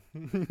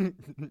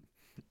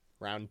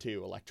 Round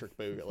 2, electric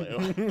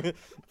boogaloo.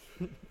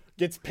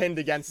 Gets pinned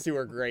against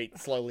sewer grate,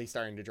 slowly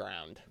starting to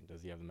drown.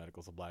 Does he have the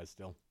medical supplies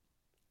still?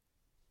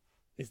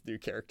 His new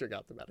character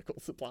got the medical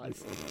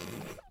supplies.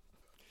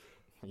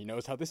 He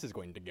knows how this is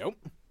going to go.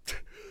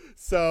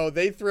 So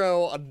they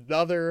throw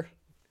another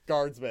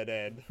guardsman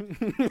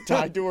in,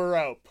 tied to a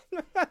rope.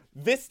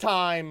 This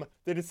time,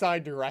 they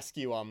decide to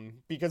rescue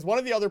him, because one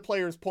of the other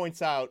players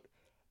points out,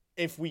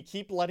 if we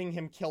keep letting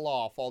him kill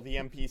off all the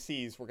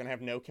NPCs, we're going to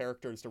have no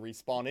characters to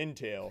respawn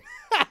into.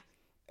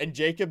 And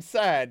Jacob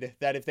said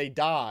that if they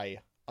die,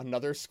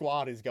 another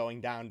squad is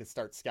going down to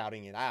start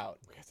scouting it out.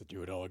 We have to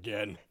do it all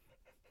again.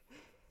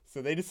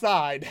 So they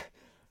decide.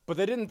 But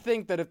they didn't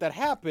think that if that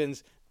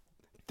happens,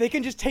 they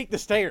can just take the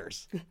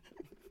stairs.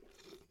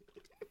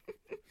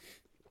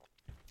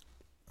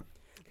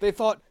 They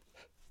thought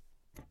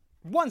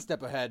one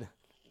step ahead.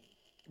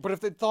 But if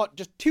they thought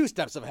just 2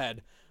 steps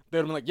ahead, they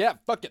would have been like, yeah,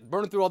 fuck it.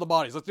 Burn through all the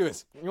bodies. Let's do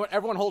this. You know what?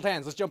 Everyone hold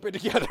hands. Let's jump in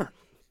together.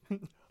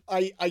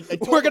 I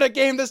We're going to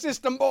game the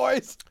system,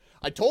 boys.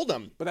 I told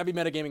him. But that'd be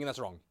metagaming, and that's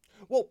wrong.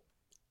 Well,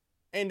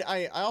 and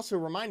I also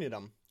reminded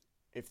him,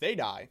 if they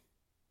die,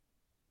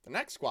 the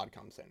next squad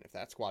comes in. If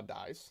that squad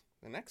dies,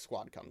 the next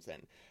squad comes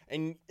in.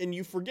 And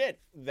you forget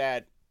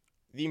that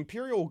the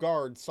Imperial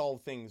Guard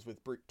solve things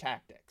with brute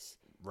tactics.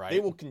 Right. They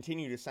will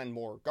continue to send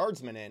more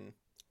guardsmen in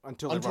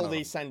Until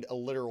they send a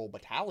literal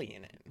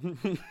battalion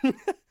in.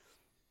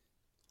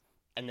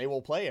 And they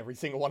will play every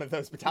single one of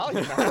those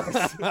battalion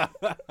members.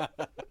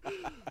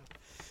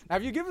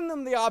 Have you given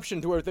them the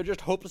option to where if they're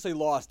just hopelessly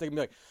lost, they can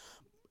be like,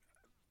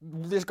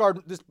 this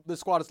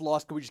squad is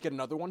lost, can we just get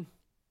another one?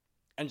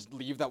 And just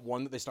leave that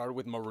one that they started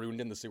with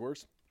marooned in the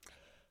sewers?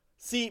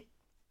 See,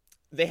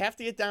 they have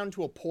to get down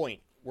to a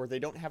point where they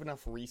don't have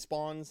enough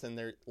respawns, and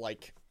they're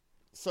like...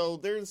 So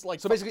there's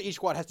like... So basically each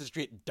squad has to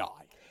straight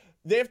die.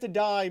 They have to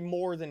die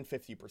more than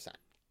 50%.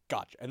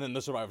 Gotcha. And then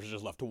the survivors are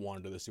just left to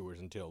wander the sewers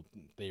until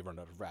they run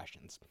out of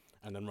rations.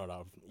 And then run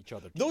out of each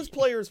other. Those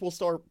players will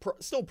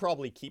still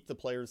probably keep the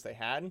players they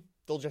had.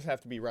 They'll just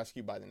have to be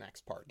rescued by the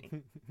next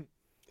party.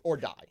 Or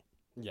die.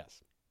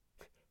 Yes.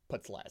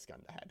 Puts last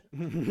gun to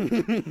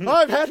head.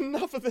 I've had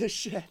enough of this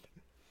shit.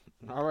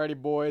 Alrighty,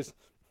 boys.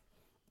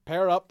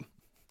 Pair up.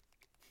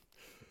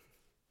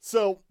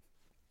 So,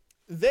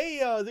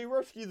 they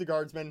rescue the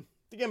guardsmen,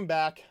 they get them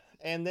back,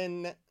 and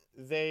then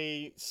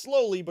they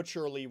slowly but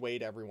surely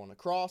wade everyone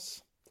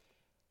across.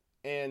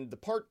 And the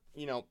part,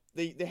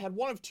 they had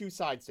one of 2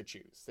 sides to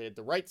choose. They had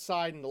the right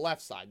side and the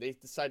left side. They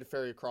decided to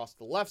ferry across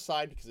the left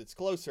side because it's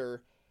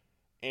closer.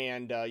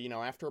 And,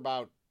 after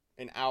about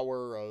an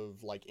hour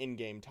of, like,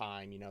 in-game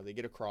time, they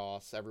get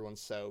across,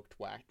 everyone's soaked,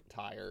 whacked,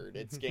 tired.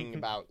 It's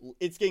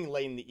getting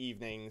late in the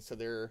evening, so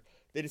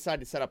they decide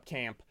to set up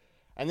camp.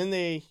 And then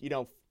they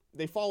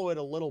follow it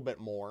a little bit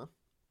more,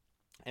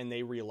 and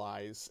they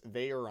realize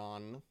they are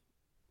on...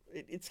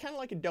 It's kind of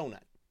like a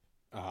donut.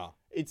 Uh-huh.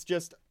 It's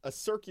just a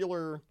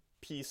circular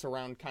piece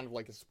around kind of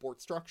like a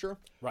support structure.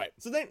 Right.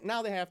 So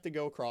now they have to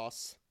go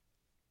across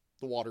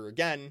the water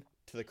again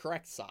to the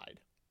correct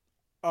side.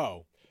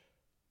 Oh.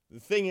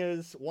 The thing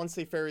is, once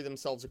they ferry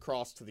themselves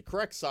across to the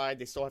correct side,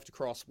 they still have to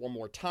cross one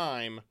more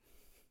time,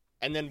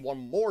 and then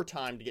one more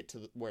time to get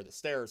to where the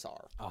stairs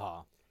are.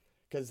 Uh-huh.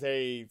 Because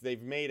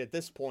they've made, at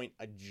this point,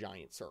 a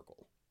giant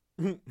circle.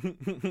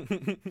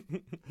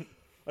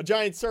 A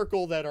giant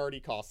circle that already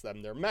cost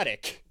them their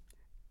medic.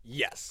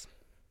 Yes.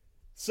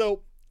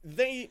 So,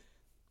 they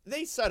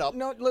set up...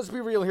 No, let's be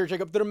real here,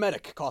 Jacob. Their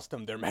medic cost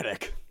them their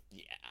medic.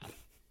 Yeah.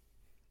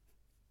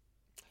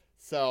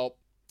 So,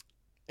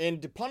 and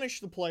to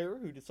punish the player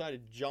who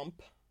decided to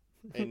jump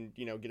and,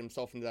 get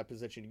himself into that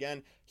position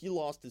again, he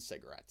lost his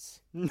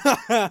cigarettes.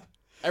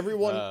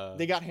 Everyone,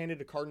 they got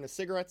handed a carton of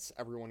cigarettes.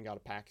 Everyone got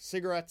a pack of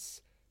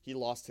cigarettes. He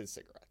lost his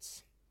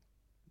cigarettes.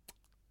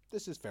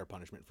 This is fair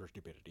punishment for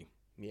stupidity.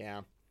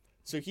 Yeah.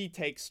 So he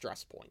takes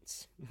stress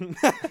points.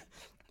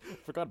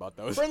 Forgot about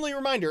those. Friendly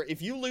reminder,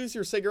 if you lose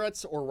your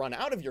cigarettes or run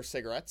out of your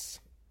cigarettes,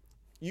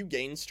 you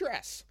gain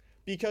stress.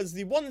 Because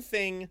the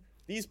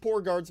these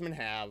poor guardsmen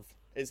have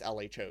is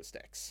LHO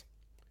sticks.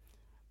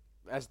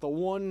 That's the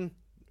one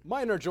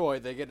minor joy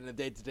they get on a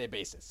day-to-day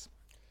basis.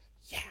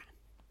 Yeah.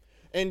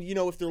 And,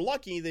 if they're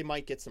lucky, they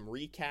might get some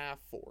recaf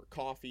or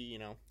coffee,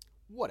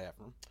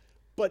 Whatever.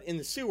 But in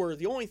the sewer,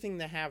 the only thing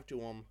they have to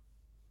them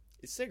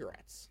is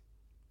cigarettes.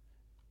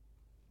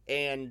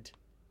 And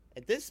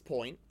at this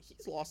point,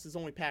 he's lost his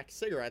only pack of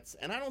cigarettes,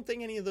 and I don't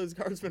think any of those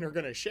guardsmen are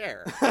going to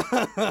share.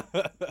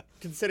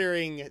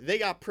 Considering they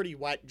got pretty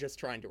wet just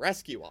trying to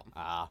rescue him.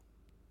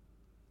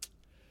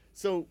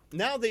 So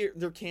now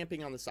they're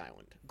camping on this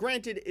island.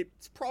 Granted,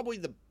 it's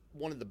probably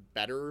one of the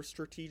better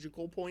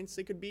strategical points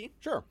it could be.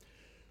 Sure.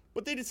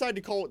 But they decide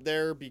to call it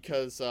there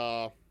because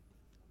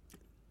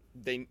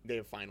they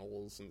have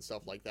finals and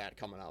stuff like that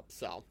coming up.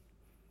 So,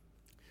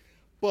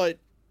 but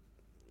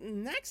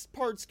next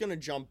part's gonna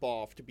jump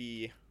off to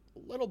be a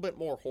little bit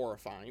more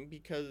horrifying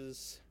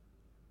because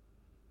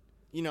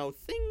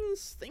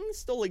things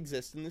still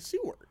exist in the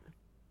sewer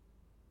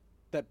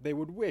that they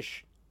would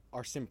wish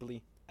are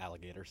simply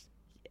alligators.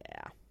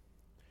 Yeah,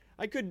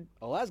 I could.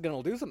 Alaska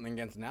will do something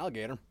against an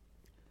alligator.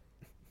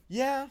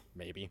 Yeah,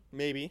 Maybe.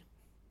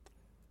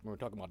 We're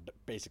talking about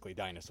basically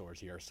dinosaurs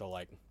here, so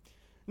like.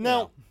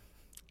 Now,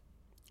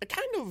 I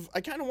kind of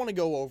want to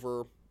go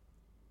over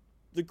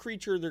the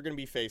creature they're going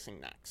to be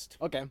facing next.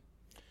 Okay.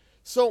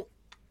 So,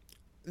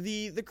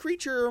 the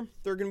creature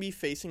they're going to be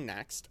facing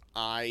next,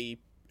 I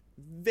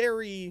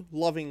very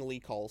lovingly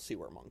call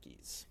sewer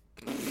monkeys.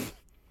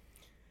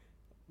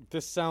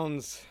 This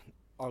sounds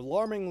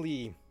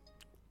alarmingly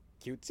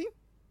cutesy.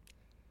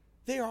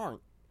 They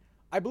aren't.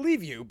 I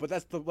believe you, but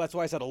that's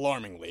why I said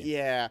alarmingly.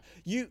 Yeah.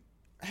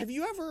 Have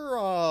you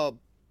ever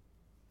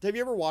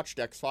watched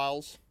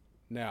X-Files?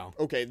 No.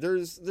 Okay,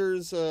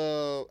 there's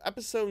a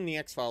episode in the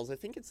X-Files, I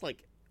think it's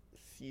like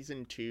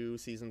season 2,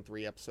 season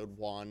 3, episode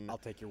 1. I'll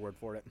take your word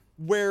for it.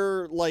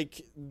 Where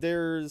like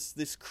there's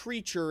this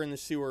creature in the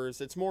sewers.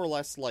 It's more or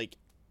less like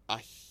a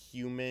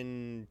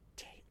human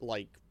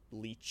like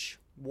leech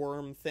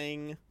worm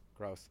thing.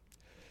 Gross.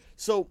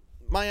 So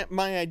my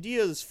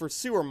ideas for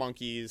sewer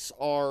monkeys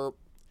are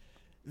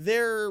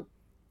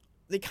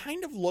they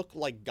kind of look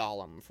like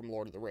Gollum from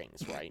Lord of the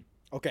Rings, right?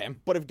 Okay.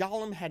 But if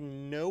Gollum had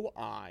no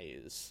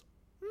eyes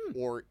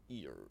or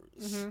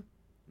ears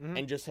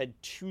and just had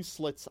 2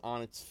 slits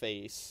on its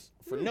face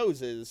for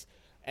noses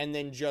and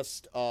then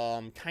just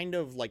kind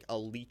of like a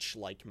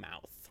leech-like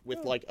mouth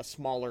with like a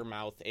smaller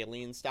mouth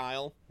alien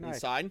style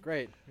inside.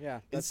 Great. Yeah.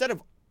 Instead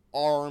of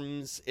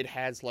arms, it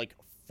has like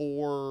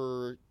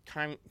 4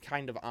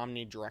 kind of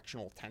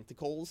omnidirectional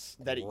tentacles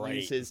that it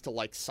uses to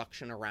like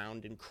suction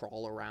around and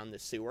crawl around the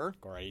sewer.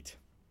 Great.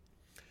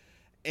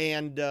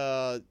 And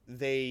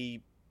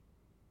they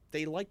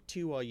like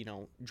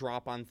to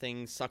drop on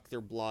things, suck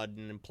their blood,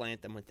 and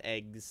implant them with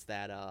eggs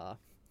that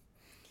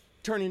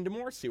turn into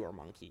more sewer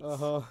monkeys.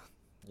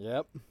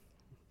 Yep.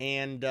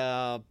 And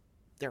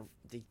they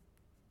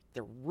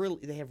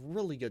have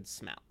really good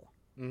smell,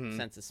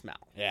 sense of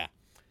smell. Yeah.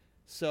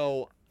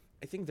 So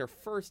I think their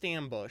first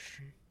ambush,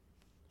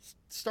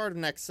 start of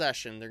next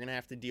session, they're gonna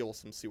have to deal with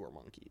some sewer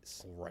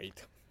monkeys.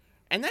 Great.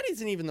 And that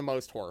isn't even the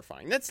most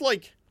horrifying. That's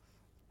like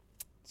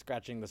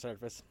scratching the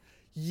surface.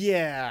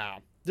 Yeah,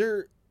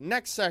 their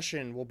next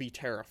session will be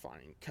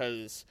terrifying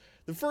because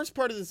the first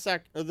part of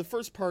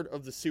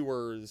the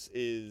sewers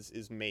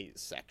is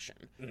maze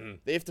section.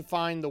 They have to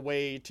find the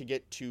way to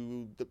get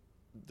to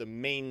the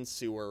main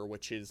sewer,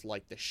 which is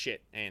like the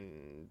shit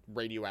and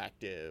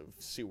radioactive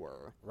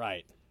sewer.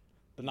 Right.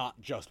 But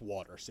not just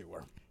water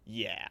sewer.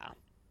 Yeah.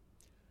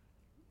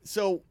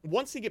 So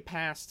once they get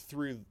past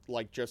through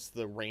like just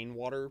the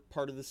rainwater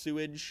part of the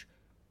sewage,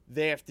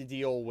 they have to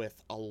deal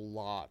with a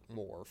lot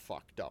more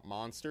fucked up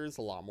monsters,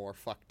 a lot more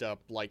fucked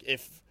up, like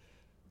if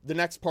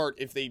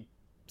they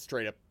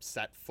straight up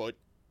set foot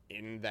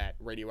in that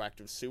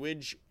radioactive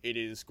sewage, it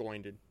is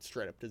going to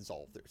straight up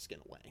dissolve their skin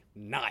away.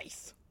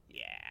 Nice.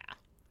 Yeah.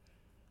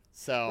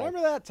 So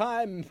remember that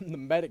time the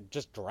medic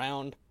just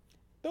drowned?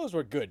 Those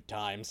were good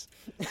times.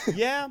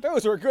 Yeah.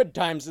 Those were good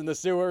times in the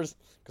sewers,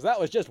 because that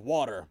was just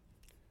water.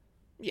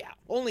 Yeah,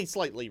 only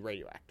slightly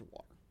radioactive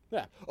water.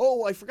 Yeah.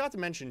 Oh, I forgot to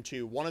mention,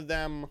 too, one of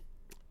them,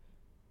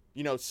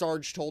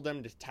 Sarge told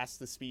them to test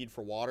the speed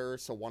for water,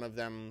 so one of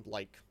them,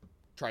 like,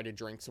 tried to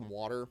drink some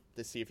water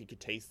to see if he could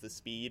taste the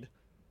speed,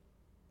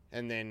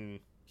 and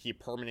then he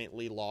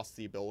permanently lost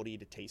the ability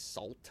to taste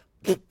salt.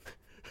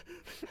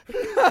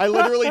 I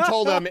literally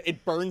told him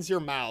it burns your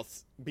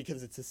mouth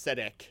because it's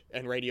acidic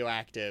and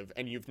radioactive,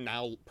 and you've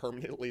now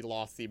permanently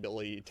lost the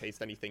ability to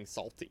taste anything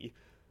salty.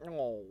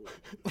 Oh.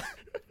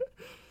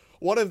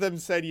 One of them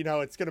said,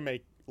 it's going to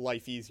make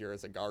life easier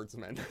as a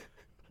guardsman.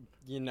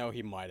 He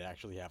might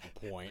actually have a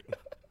point.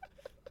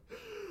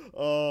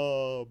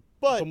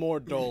 But the more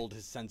dulled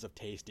his sense of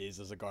taste is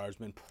as a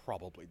guardsman,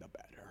 probably the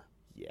better.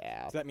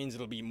 Yeah. So that means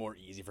it'll be more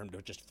easy for him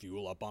to just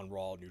fuel up on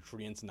raw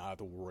nutrients and not have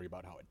to worry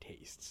about how it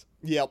tastes.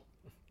 Yep.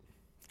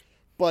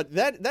 But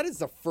that is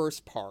the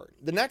first part.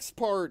 The next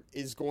part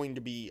is going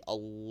to be a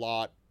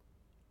lot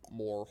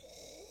more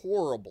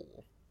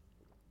horrible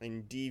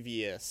and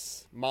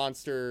devious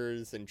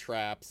monsters and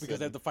traps. Because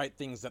they and have to fight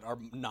things that are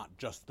not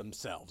just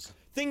themselves.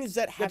 things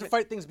that They have to have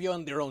fight things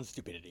beyond their own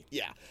stupidity.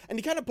 Yeah, and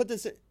to kind of put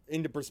this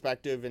into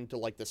perspective, into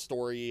like the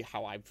story,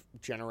 how I've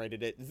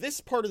generated it,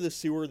 this part of the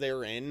sewer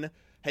they're in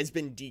has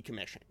been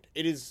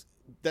decommissioned.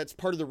 That's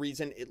part of the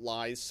reason it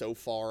lies so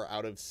far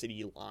out of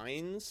city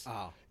lines,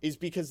 is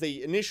because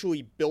they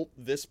initially built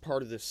this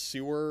part of the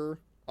sewer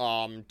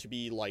to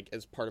be like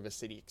as part of a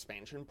city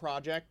expansion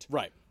project.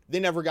 Right. They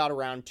never got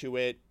around to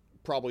it.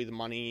 Probably the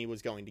money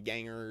was going to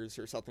gangers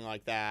or something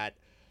like that.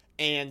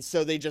 And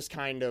so they just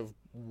kind of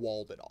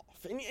walled it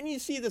off. And you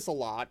see this a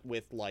lot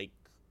with, like,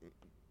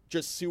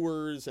 just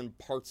sewers and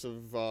parts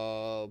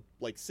of,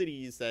 like,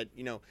 cities that,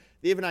 you know,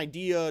 they have an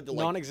idea to,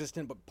 like...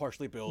 Non-existent but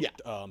partially built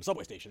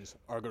subway stations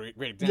are a great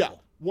example. Yeah.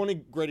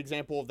 One great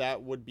example of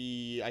that would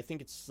be, I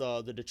think it's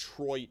the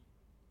Detroit,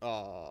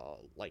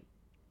 like,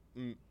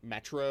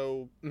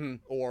 metro,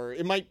 or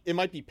it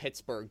might be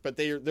Pittsburgh, but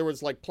there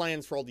was like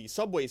plans for all these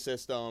subway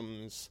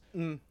systems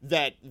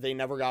that they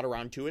never got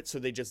around to it, so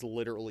they just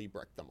literally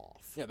bricked them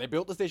off. Yeah, they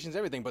built the stations,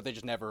 everything, but they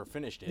just never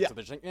finished it. Yeah. So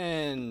they're just like,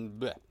 and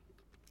bleh.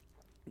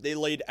 They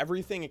laid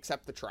everything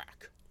except the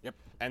track. Yep.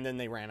 And then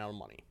they ran out of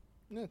money.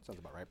 Yeah, sounds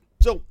about right.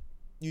 So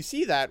you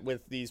see that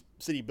with these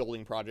city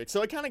building projects.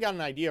 So I kind of got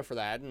an idea for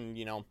that, and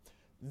you know,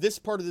 this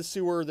part of the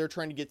sewer they're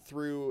trying to get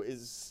through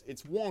it's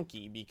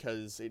wonky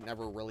because it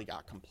never really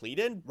got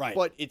completed. Right.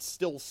 But it's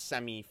still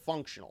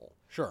semi-functional.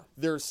 Sure.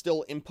 There's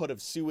still input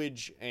of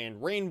sewage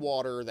and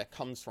rainwater that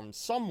comes from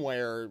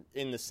somewhere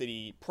in the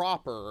city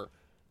proper.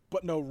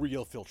 But no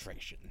real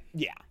filtration.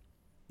 Yeah.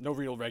 No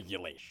real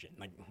regulation.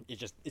 Like,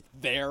 it's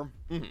there.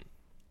 Mm-hmm.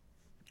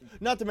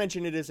 Not to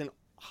mention it isn't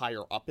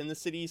higher up in the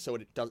city, so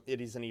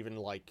it isn't even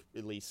like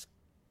at least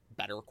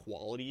better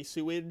quality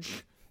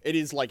sewage. It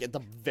is like at the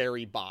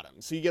very bottom.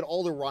 So you get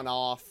all the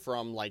runoff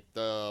from like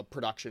the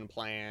production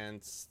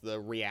plants, the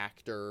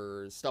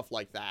reactors, stuff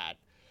like that.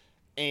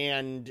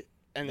 And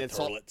it's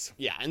toilets.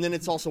 And then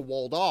it's also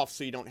walled off,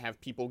 so you don't have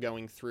people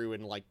going through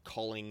and like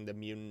calling the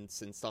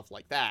mutants and stuff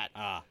like that.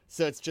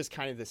 So it's just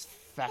kind of this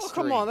festering. Oh,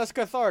 come on, that's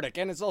cathartic,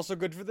 and it's also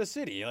good for the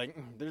city. Like,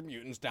 there's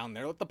mutants down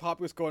there. Let the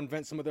populace go and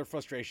vent some of their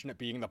frustration at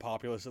being the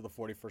populace of the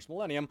 41st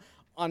millennium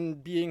on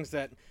beings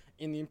that,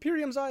 in the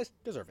Imperium's eyes,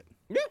 deserve it.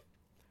 Yeah.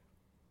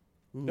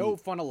 No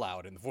fun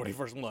allowed in the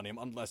 41st millennium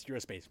unless you're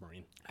a space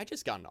marine. I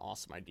just got an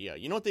awesome idea.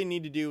 You know what they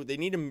need to do? They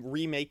need to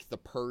remake the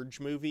Purge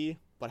movie,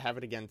 but have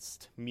it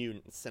against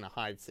mutants in a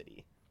hive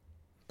city.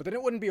 But then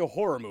it wouldn't be a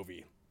horror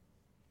movie.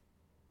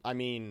 I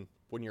mean,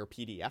 when you're a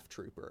PDF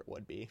trooper, it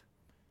would be.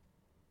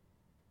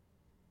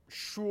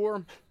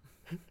 Sure.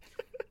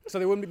 So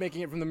they wouldn't be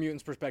making it from the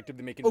mutants' perspective.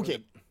 They make it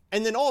Okay.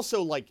 And then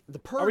also, like, the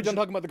Purge... Are we done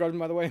talking about The Garden,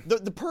 by the way?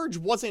 The Purge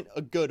wasn't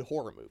a good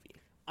horror movie.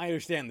 I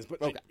understand this,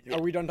 but Okay, yeah.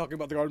 Are we done talking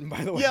about The Garden,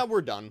 by the way? Yeah,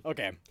 we're done.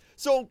 Okay.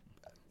 So,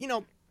 you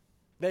know...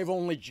 They've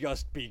only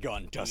just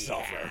begun to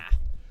suffer.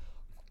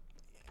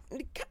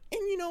 And,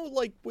 you know,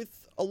 like,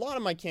 with a lot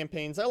of my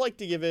campaigns, I like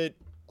to give it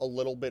a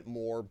little bit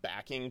more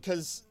backing,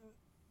 because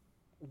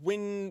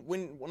when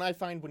I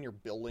find when you're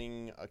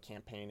building a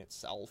campaign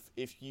itself,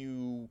 if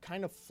you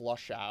kind of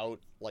flush out,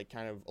 like,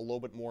 kind of a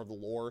little bit more of the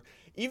lore,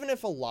 even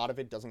if a lot of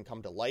it doesn't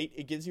come to light,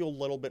 it gives you a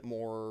little bit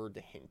more to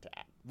hint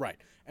at. Right.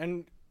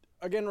 And...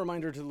 again,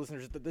 reminder to the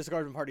listeners that this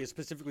Garden Party is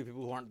specifically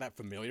people who aren't that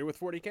familiar with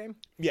 40K.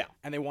 Yeah.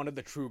 And they wanted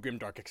the true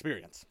Grimdark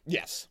experience.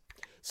 Yes.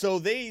 So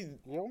they...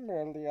 You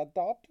merely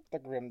adopt the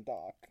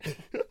Grimdark.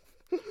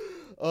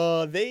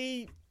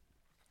 They...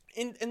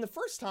 In the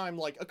first time,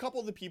 like, a couple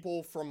of the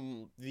people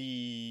from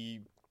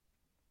the...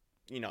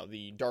 you know,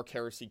 the Dark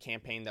Heresy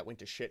campaign that went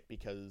to shit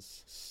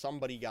because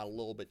somebody got a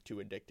little bit too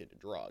addicted to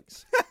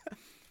drugs.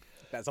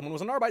 That someone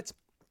was an Arbites.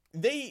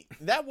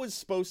 That was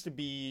supposed to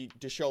be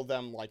to show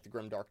them, like, the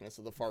grim darkness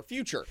of the far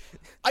future.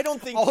 I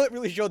don't think... all it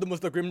really showed them was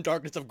the grim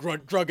darkness of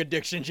drug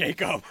addiction,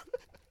 Jacob.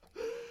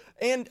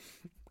 And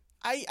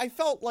I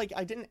felt like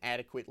I didn't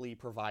adequately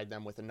provide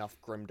them with enough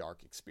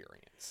grimdark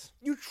experience.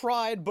 You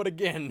tried, but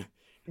again...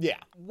 yeah.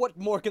 What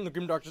more can the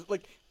grim darkness...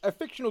 like, a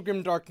fictional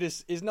grim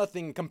darkness is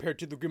nothing compared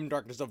to the grim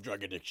darkness of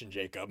drug addiction,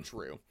 Jacob.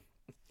 True.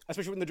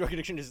 Especially when the drug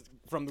addiction is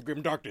from the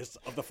grim darkness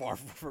of the far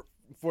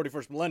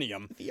 41st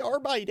millennium. The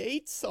Arbite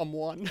ate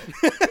someone.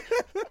 You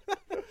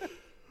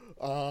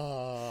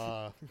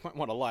might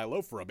want to lie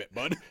low for a bit,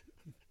 bud.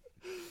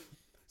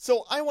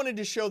 So I wanted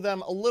to show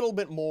them a little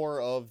bit more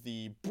of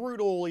the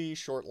brutally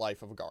short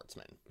life of a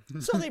guardsman.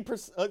 So they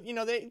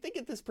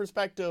get this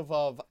perspective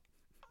of,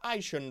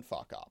 I shouldn't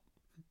fuck up.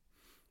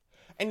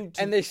 And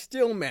they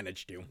still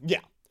managed to.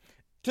 Yeah.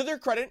 To their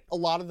credit, a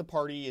lot of the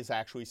party is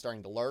actually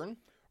starting to learn.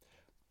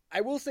 I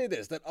will say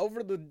this, that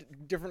over the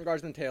different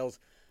Guardsman Tales,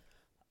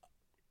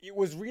 it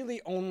was really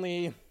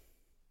only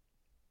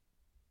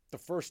the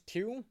first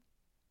two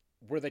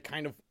where they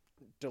kind of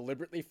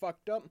deliberately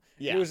fucked up.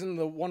 Yeah. It was in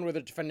the one where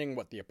they're defending,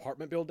 the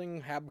apartment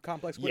building, Hab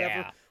complex,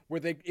 whatever,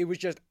 where it was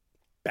just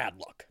bad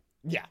luck.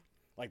 Yeah.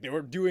 Like, they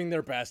were doing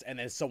their best, and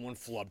then someone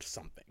flubbed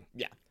something.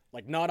 Yeah.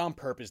 Like, not on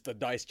purpose, the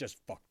dice just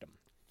fucked them.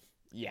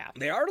 Yeah.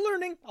 They are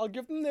learning, I'll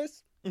give them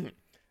this. Mm-hmm.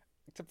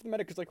 Except for the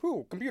medic is like,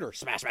 "Whoo, computer,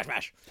 smash, smash,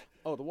 smash."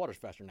 Oh, the water's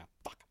faster now.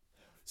 Fuck.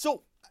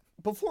 So,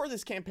 before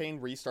this campaign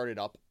restarted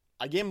up,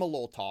 I gave them a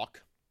little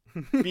talk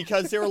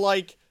because they were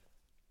like,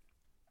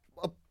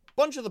 a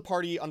bunch of the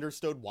party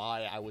understood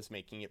why I was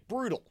making it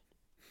brutal.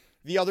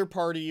 The other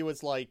party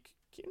was like,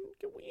 can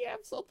we have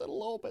something a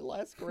little bit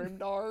less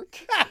grimdark?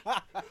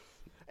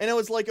 And I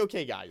was like,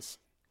 okay, guys.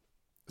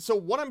 So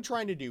what I'm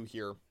trying to do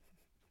here,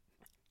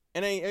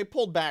 and I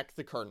pulled back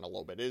the curtain a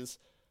little bit, is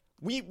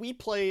we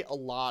play a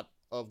lot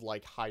of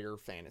like higher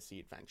fantasy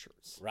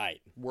adventures.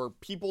 Right. Where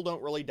people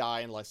don't really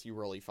die unless you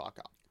really fuck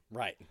up.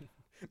 Right.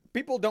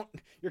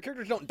 Your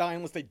characters don't die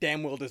unless they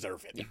damn well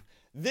deserve it.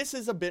 This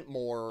is a bit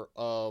more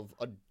of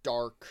a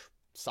dark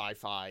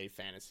sci-fi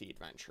fantasy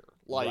adventure.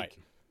 Like, Right.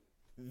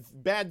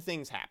 Bad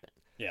things happen.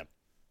 Yeah.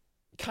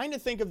 Kind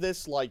of think of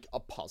this like a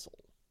puzzle.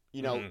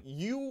 You know,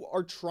 you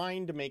are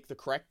trying to make the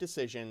correct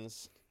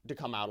decisions to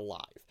come out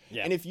alive.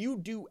 Yeah. And if you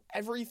do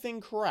everything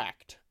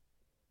correct,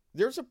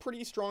 there's a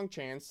pretty strong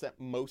chance that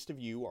most of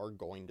you are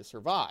going to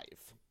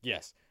survive.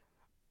 Yes.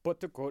 But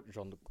to quote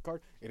Jean-Luc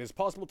Picard, it is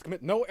possible to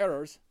commit no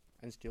errors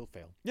and still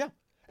fail. Yeah.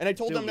 And I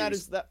told Still them that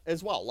lose.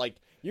 as well. Like,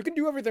 You can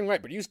do everything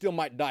right, but you still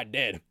might die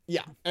dead.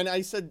 yeah. And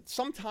I said,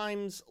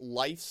 sometimes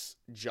life's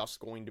just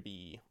going to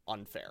be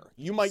unfair.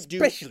 You might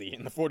Especially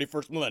in the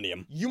 41st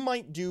millennium. you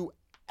might do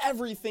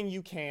everything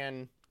you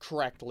can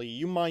correctly.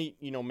 You might,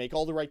 make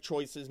all the right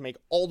choices, make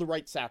all the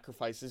right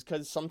sacrifices,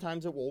 because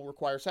sometimes it will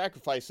require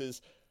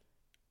sacrifices,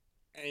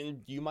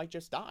 and you might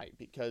just die,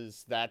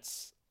 because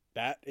that's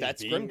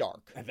That's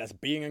grimdark. And that's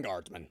being a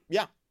guardsman.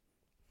 Yeah.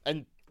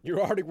 And You're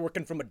already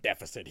working from a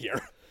deficit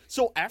here.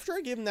 so after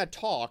I gave him that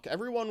talk,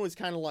 everyone was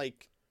kind of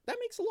like, that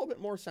makes a little bit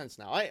more sense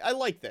now. I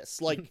like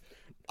this. Like,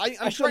 I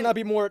I'm shall trying, not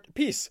be more at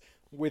peace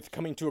with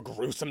coming to a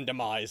gruesome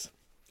demise.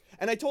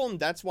 and I told him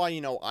that's why,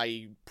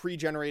 I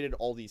pre-generated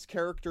all these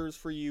characters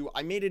for you.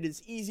 I made it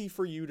as easy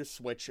for you to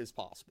switch as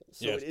possible,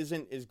 so Yes. it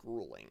isn't as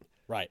grueling.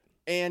 Right.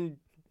 And,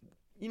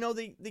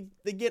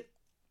 they get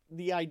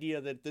the idea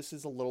that this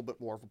is a little bit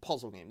more of a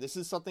puzzle game. This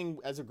is something,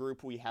 as a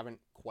group, we haven't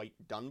quite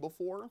done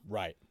before.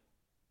 Right.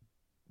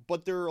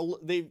 But their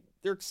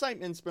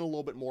excitement's been a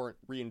little bit more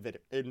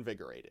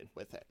reinvigorated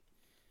with it.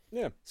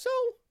 Yeah. So,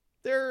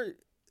 they're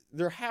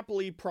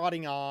happily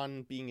prodding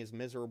on, being as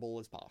miserable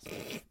as possible.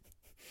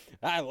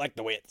 I like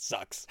the way it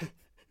sucks.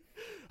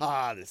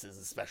 This is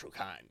a special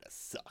kind that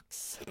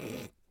sucks.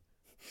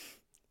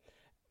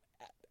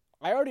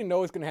 I already know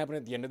what's going to happen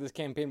at the end of this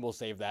campaign. We'll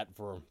save that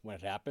for when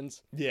it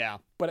happens. Yeah.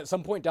 But at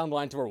some point down the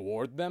line, to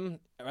reward them,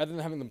 rather than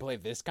having them play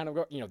this kind of,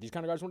 these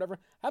kind of guards or whatever,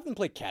 have them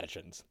play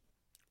catechins.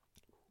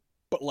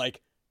 But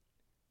like,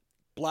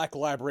 Black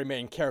Library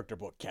main character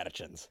book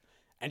catechins.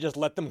 And just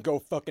let them go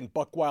fucking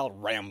buck wild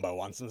Rambo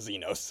on some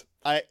Xenos.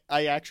 I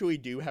actually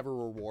do have a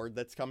reward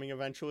that's coming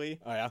eventually.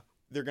 Oh, yeah?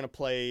 They're going to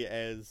play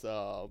as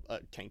a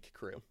tank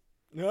crew.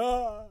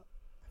 Ah.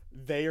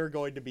 They are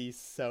going to be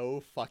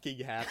so fucking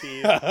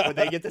happy when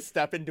they get to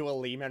step into a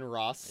Lehman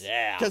Russ.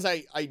 Yeah. Because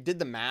I did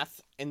the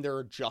math, and there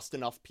are just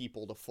enough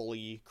people to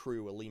fully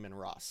crew a Lehman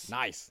Russ.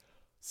 Nice.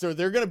 So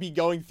they're going to be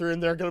going through,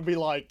 and they're going to be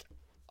like,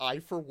 I,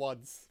 for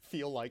once,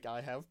 feel like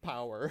I have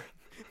power.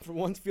 For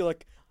once, feel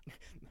like...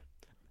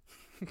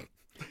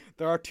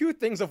 There are two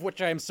things of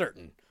which I am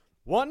certain.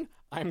 One,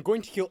 I am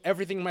going to kill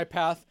everything in my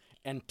path.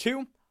 And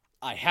two,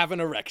 I have an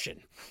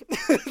erection.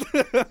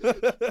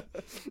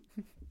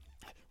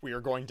 We are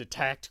going to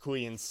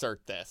tactically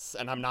insert this,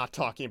 and I'm not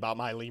talking about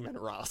my Lehman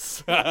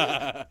Russ.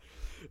 I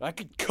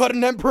could cut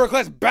an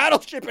Emperor-class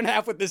battleship in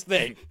half with this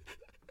thing.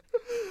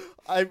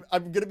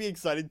 I'm gonna be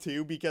excited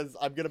too, because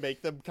I'm gonna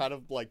make them kind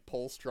of like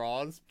pull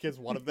straws, because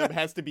one of them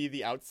has to be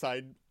the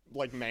outside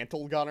like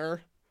mantle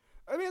gunner.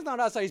 I mean, it's not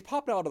outside. He's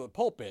popping out of the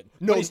pulpit.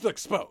 No, but he's still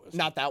exposed.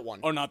 Not that one.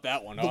 Oh, not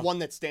that one. The one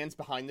that stands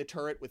behind the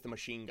turret with the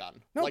machine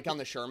gun, No. like on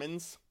the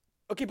Shermans.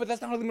 Okay, but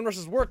that's not how Lehman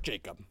Russes work,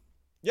 Jacob.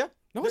 Yeah.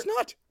 No, it's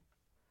not.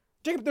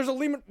 Jacob, there's a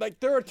Lehman... Like,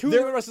 there are two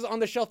Lehman Russes on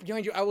the shelf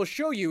behind you. I will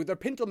show you. Their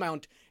pintle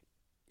mount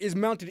is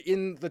mounted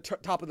in the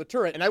top of the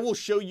turret. And I will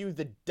show you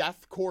the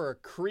Death Corps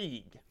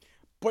Krieg.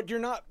 But you're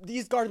not...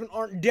 These guardsmen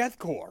aren't Death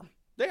Corps.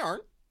 They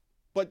aren't.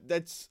 But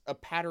that's a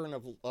pattern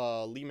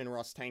of Lehman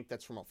Russ tank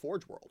that's from a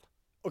Forge World.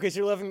 Okay,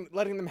 so you're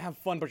letting them have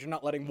fun, but you're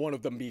not letting one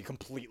of them be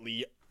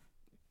completely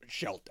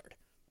sheltered.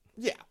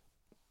 Yeah.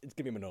 It's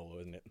gonna be Manolo,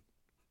 isn't it?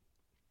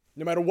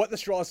 No matter what the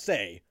straws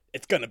say,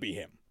 it's gonna be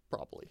him.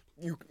 Probably.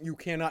 You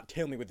cannot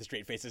tell me with a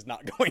straight face is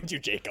not going to,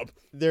 Jacob.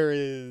 There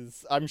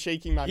is... I'm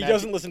shaking my He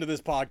doesn't listen to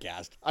this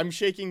podcast. I'm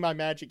shaking my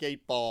magic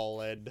 8-ball,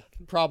 and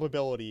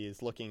probability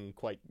is looking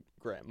quite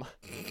grim.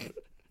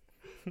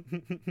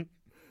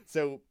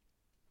 So,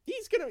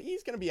 he's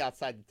gonna be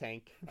outside the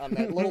tank on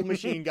that little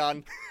machine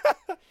gun.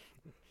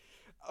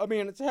 I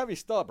mean, it's a heavy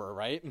stubber,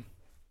 right?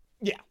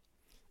 Yeah.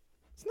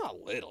 It's not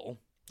little.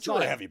 It's Sure.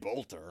 not a heavy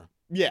bolter,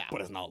 Yeah.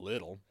 but it's not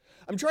little.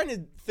 I'm trying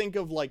to think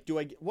of, like,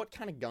 what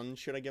kind of guns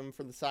should I give him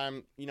for this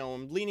time?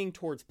 I'm leaning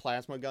towards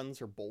plasma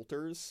guns or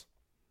bolters.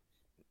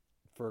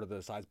 For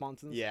the size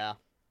Bonsons? Yeah.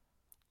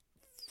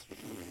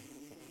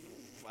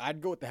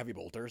 I'd go with the heavy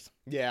bolters.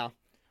 Yeah.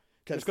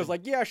 Because,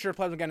 like, yeah, sure,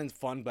 Plasma Gannon's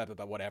fun, blah, blah,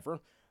 blah, whatever.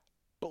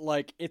 But,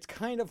 like, it's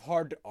kind of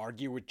hard to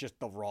argue with just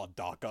the raw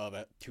DACA of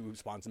it, 2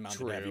 Sponson mounted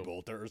True. heavy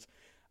bolters.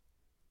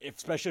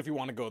 Especially if you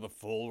want to go the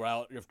full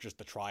route, if just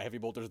the tri heavy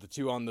bolters, the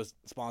 2 on the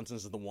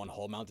Sponsons and the 1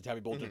 hull mounted heavy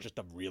bolter, just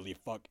to really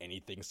fuck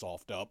anything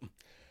soft up.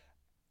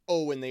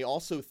 Oh, and they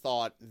also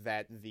thought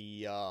that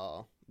the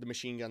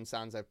machine gun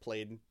sounds I've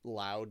played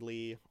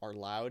loudly are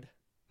loud.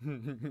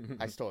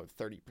 I still have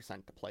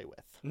 30% to play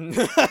with.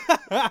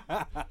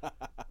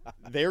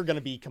 They're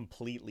gonna be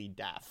completely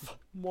deaf.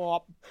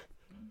 Mop.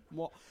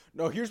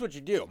 No, here's what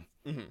you do.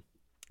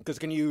 Because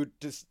can you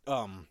just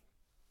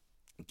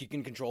you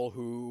can control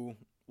who,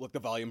 like, the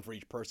volume for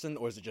each person,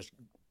 or is it just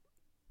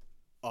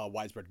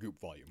widespread group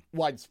volume?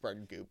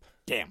 Widespread goop.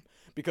 Damn.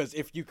 Because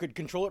if you could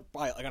control it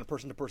by, like, on a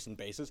person-to-person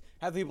basis,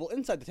 have people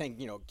inside the tank,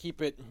 you know,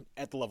 keep it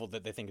at the level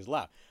that they think is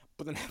loud,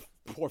 but then have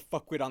poor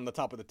fuckwit on the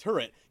top of the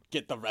turret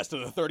get the rest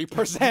of the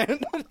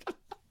 30%.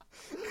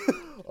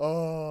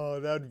 Oh,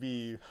 that'd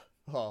be...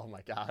 Oh,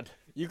 my God.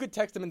 You could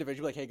text them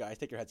individually, like, hey, guys,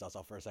 take your headsets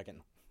off for a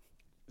second.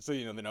 So,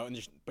 you know, they know,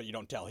 and but you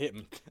don't tell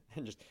him.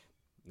 And just,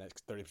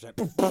 next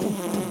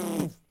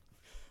 30%.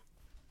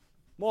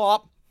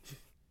 Mop.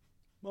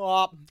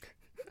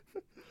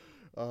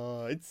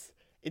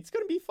 It's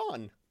gonna be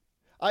fun.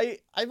 I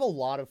have a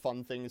lot of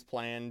fun things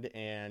planned,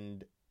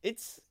 and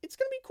it's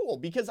gonna be cool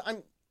because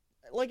I'm,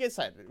 like I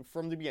said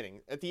from the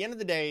beginning, at the end of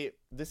the day,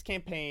 this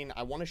campaign,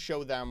 I want to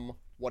show them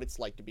what it's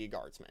like to be a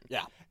guardsman.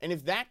 Yeah. And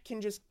if that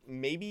can just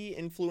maybe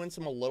influence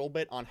them a little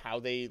bit on how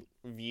they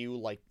view,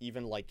 like,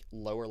 even, like,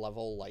 lower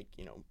level, like,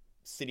 you know,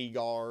 City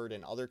Guard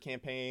and other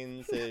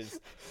campaigns is...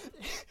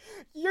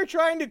 You're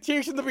trying to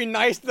teach them to be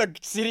nice to the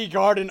City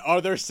Guard in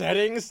other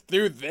settings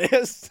through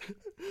this?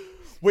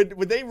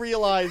 Would they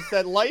realize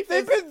that life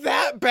They've been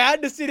that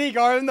bad to City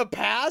Guard in the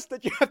past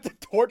that you have to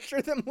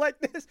torture them like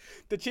this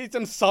to teach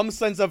them some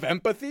sense of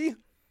empathy?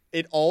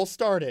 It all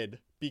started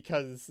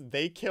because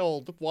they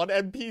killed one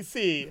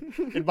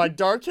NPC in my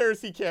Dark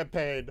Heresy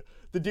campaign.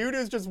 The dude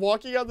is just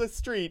walking on the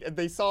street and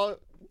they saw,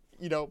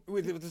 you know...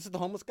 Wait, this is the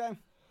homeless guy?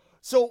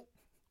 So,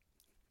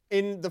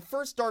 in the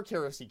first Dark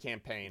Heresy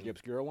campaign... The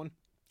Obscura one?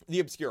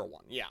 The Obscura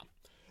one, yeah.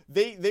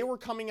 They were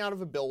coming out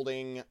of a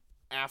building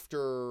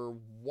after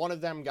one of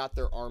them got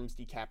their arms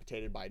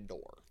decapitated by a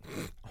door.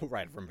 Oh,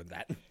 right, I remember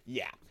that.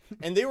 Yeah.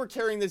 And they were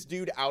carrying this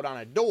dude out on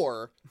a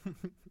door,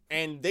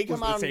 and they come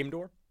Was it out... the same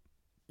door?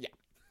 Yeah.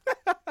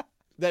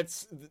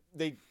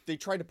 They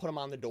tried to put him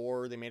on the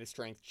door. They made a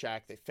strength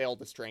check. They failed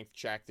the strength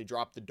check. They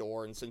dropped the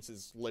door, and since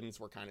his limbs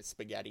were kind of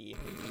spaghetti,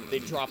 they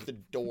dropped the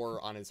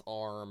door on his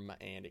arm,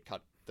 and it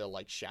cut the,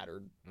 like,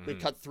 shattered... It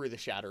cut through the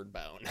shattered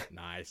bone.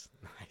 Nice.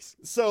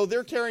 So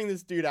they're carrying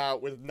this dude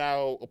out with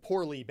now a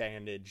poorly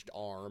bandaged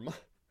arm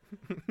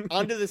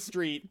onto the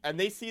street, and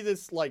they see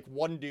this, like,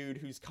 one dude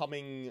who's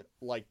coming,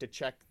 like, to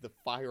check the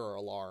fire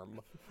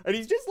alarm. And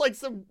he's just, like,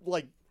 some,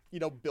 like, you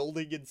know,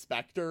 building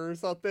inspector or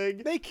something.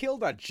 They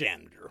killed a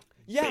janitor,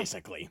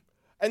 basically.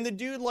 And the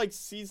dude, like,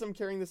 sees them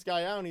carrying this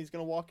guy out, and he's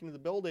gonna walk into the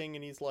building,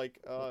 and he's like,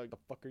 what the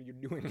fuck are you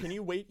doing? Can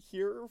you wait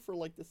here for,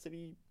 like, the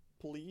city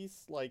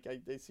police? Like,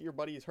 I see your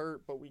buddy's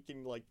hurt, but we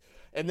can, like...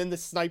 And then the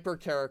sniper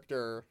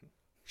character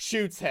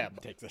shoots him.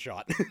 Takes the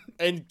shot.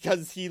 And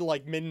because he,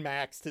 like,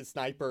 min-maxed his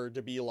sniper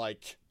to be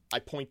like, I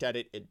point at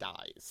it, it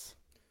dies.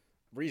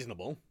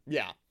 Reasonable.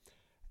 Yeah.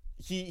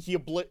 He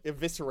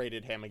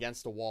eviscerated him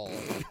against a wall.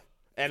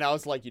 And I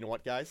was like, you know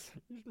what, guys?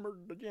 You just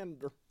murdered the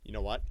janitor. You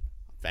know what?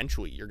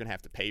 Eventually, you're going to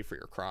have to pay for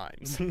your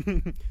crimes.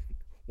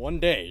 One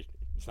day.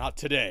 It's not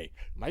today.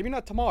 Maybe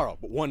not tomorrow,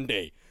 but one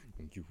day.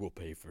 You will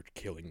pay for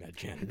killing that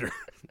janitor.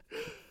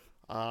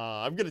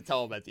 I'm going to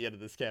tell him at the end of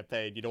this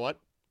campaign, you know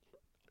what?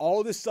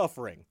 All this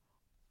suffering,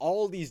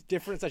 all these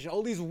different sessions,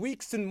 all these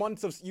weeks and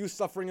months of you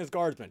suffering as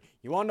guardsmen.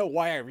 You want to know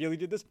why I really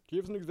did this?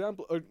 Give us an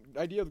example, an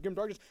idea of the Grim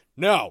Darkness?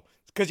 No,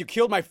 it's because you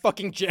killed my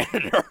fucking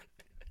janitor.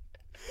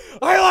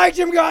 I liked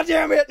him,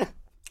 goddammit!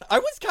 I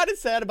was kind of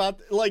sad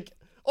about, like,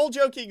 all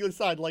joking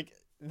aside, like,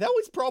 that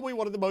was probably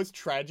one of the most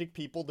tragic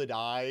people to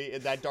die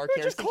in that Dark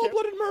Heresy. Just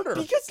cold-blooded murder.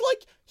 Because,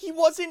 like, he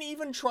wasn't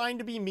even trying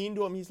to be mean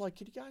to him. He's like,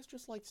 could you guys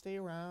just, like, stay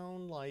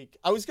around? Like,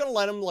 I was gonna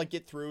let him, like,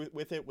 get through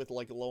with it with,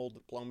 like, a little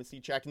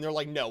diplomacy check. And they're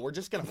like, no, we're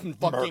just gonna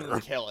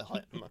fucking kill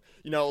him.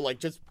 You know, like,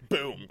 just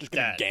boom. Just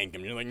gonna gank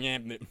him. You're like, yeah.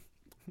 You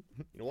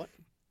know what?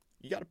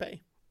 You gotta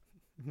pay.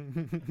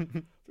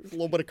 There's a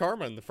little bit of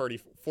karma in the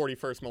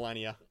 41st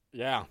millennia.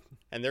 Yeah.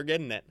 And they're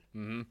getting it.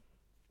 Mm-hmm.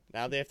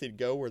 Now they have to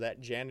go where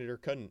that janitor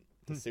couldn't.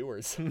 The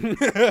sewers. And,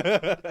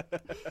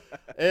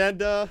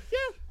 yeah,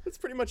 that's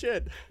pretty much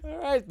it. All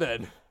right,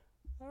 then.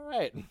 All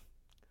right.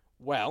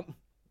 Well,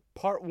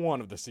 part 1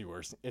 of the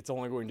sewers. It's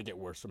only going to get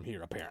worse from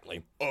here,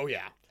 apparently. Oh,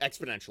 yeah.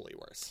 Exponentially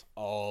worse.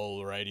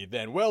 Alrighty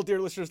then. Well, dear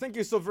listeners, thank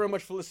you so very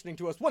much for listening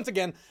to us once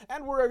again.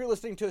 And wherever you're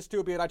listening to us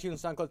too, be it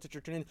iTunes, SoundCloud,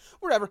 Stitcher, TuneIn,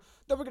 wherever.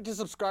 Don't forget to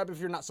subscribe if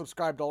you're not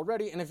subscribed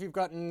already. And if you've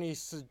got any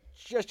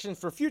suggestions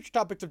for future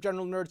topics of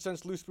general nerd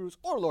sense, loose brews,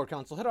 or lore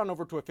council, head on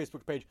over to our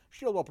Facebook page,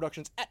 Shieldwall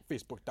Productions, at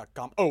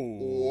facebook.com.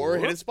 Or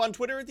hit us up on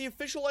Twitter at the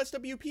official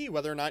SWP,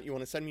 whether or not you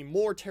want to send me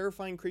more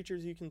terrifying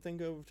creatures you can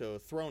think of to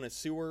throw in a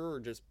sewer or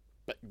just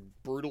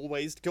brutal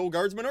ways to kill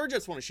guardsmen or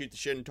just want to shoot the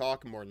shit and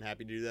talk, I'm more than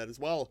happy to do that as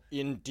well.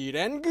 Indeed,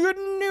 and good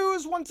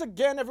news once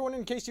again, everyone,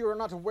 in case you are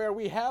not aware,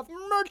 we have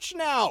merch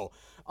now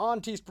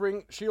on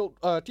Teespring,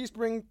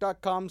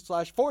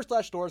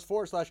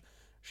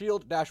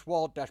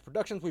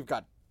 teespring.com/stores/shield-wall-productions. We've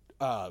got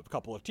a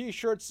couple of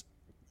t-shirts,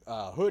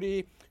 hoodie,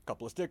 a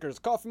couple of stickers,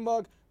 coffee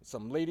mug,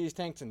 some ladies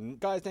tanks and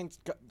guys tanks,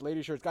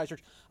 ladies shirts, guys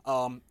shirts,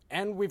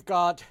 and we've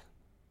got,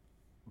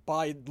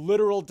 by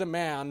literal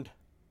demand,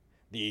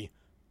 the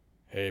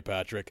Hey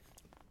Patrick.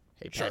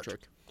 Hey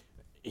Patrick.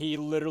 He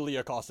literally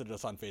accosted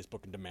us on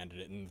Facebook and demanded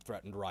it and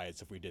threatened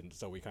riots if we didn't,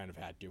 so we kind of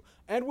had to.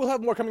 And we'll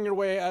have more coming your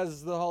way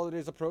as the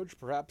holidays approach,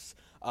 perhaps.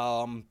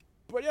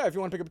 But yeah, if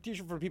you want to pick up a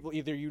t-shirt for people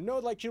either you know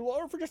like Shield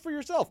Wall or just for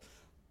yourself,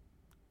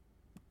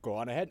 go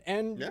on ahead.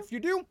 And if you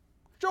do,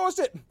 show us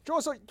it. Show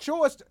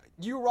us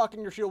you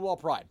rocking your Shield Wall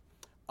pride.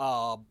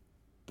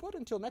 But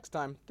until next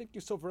time, thank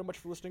you so very much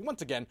for listening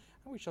once again,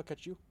 and we shall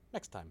catch you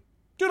next time.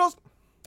 Toodles!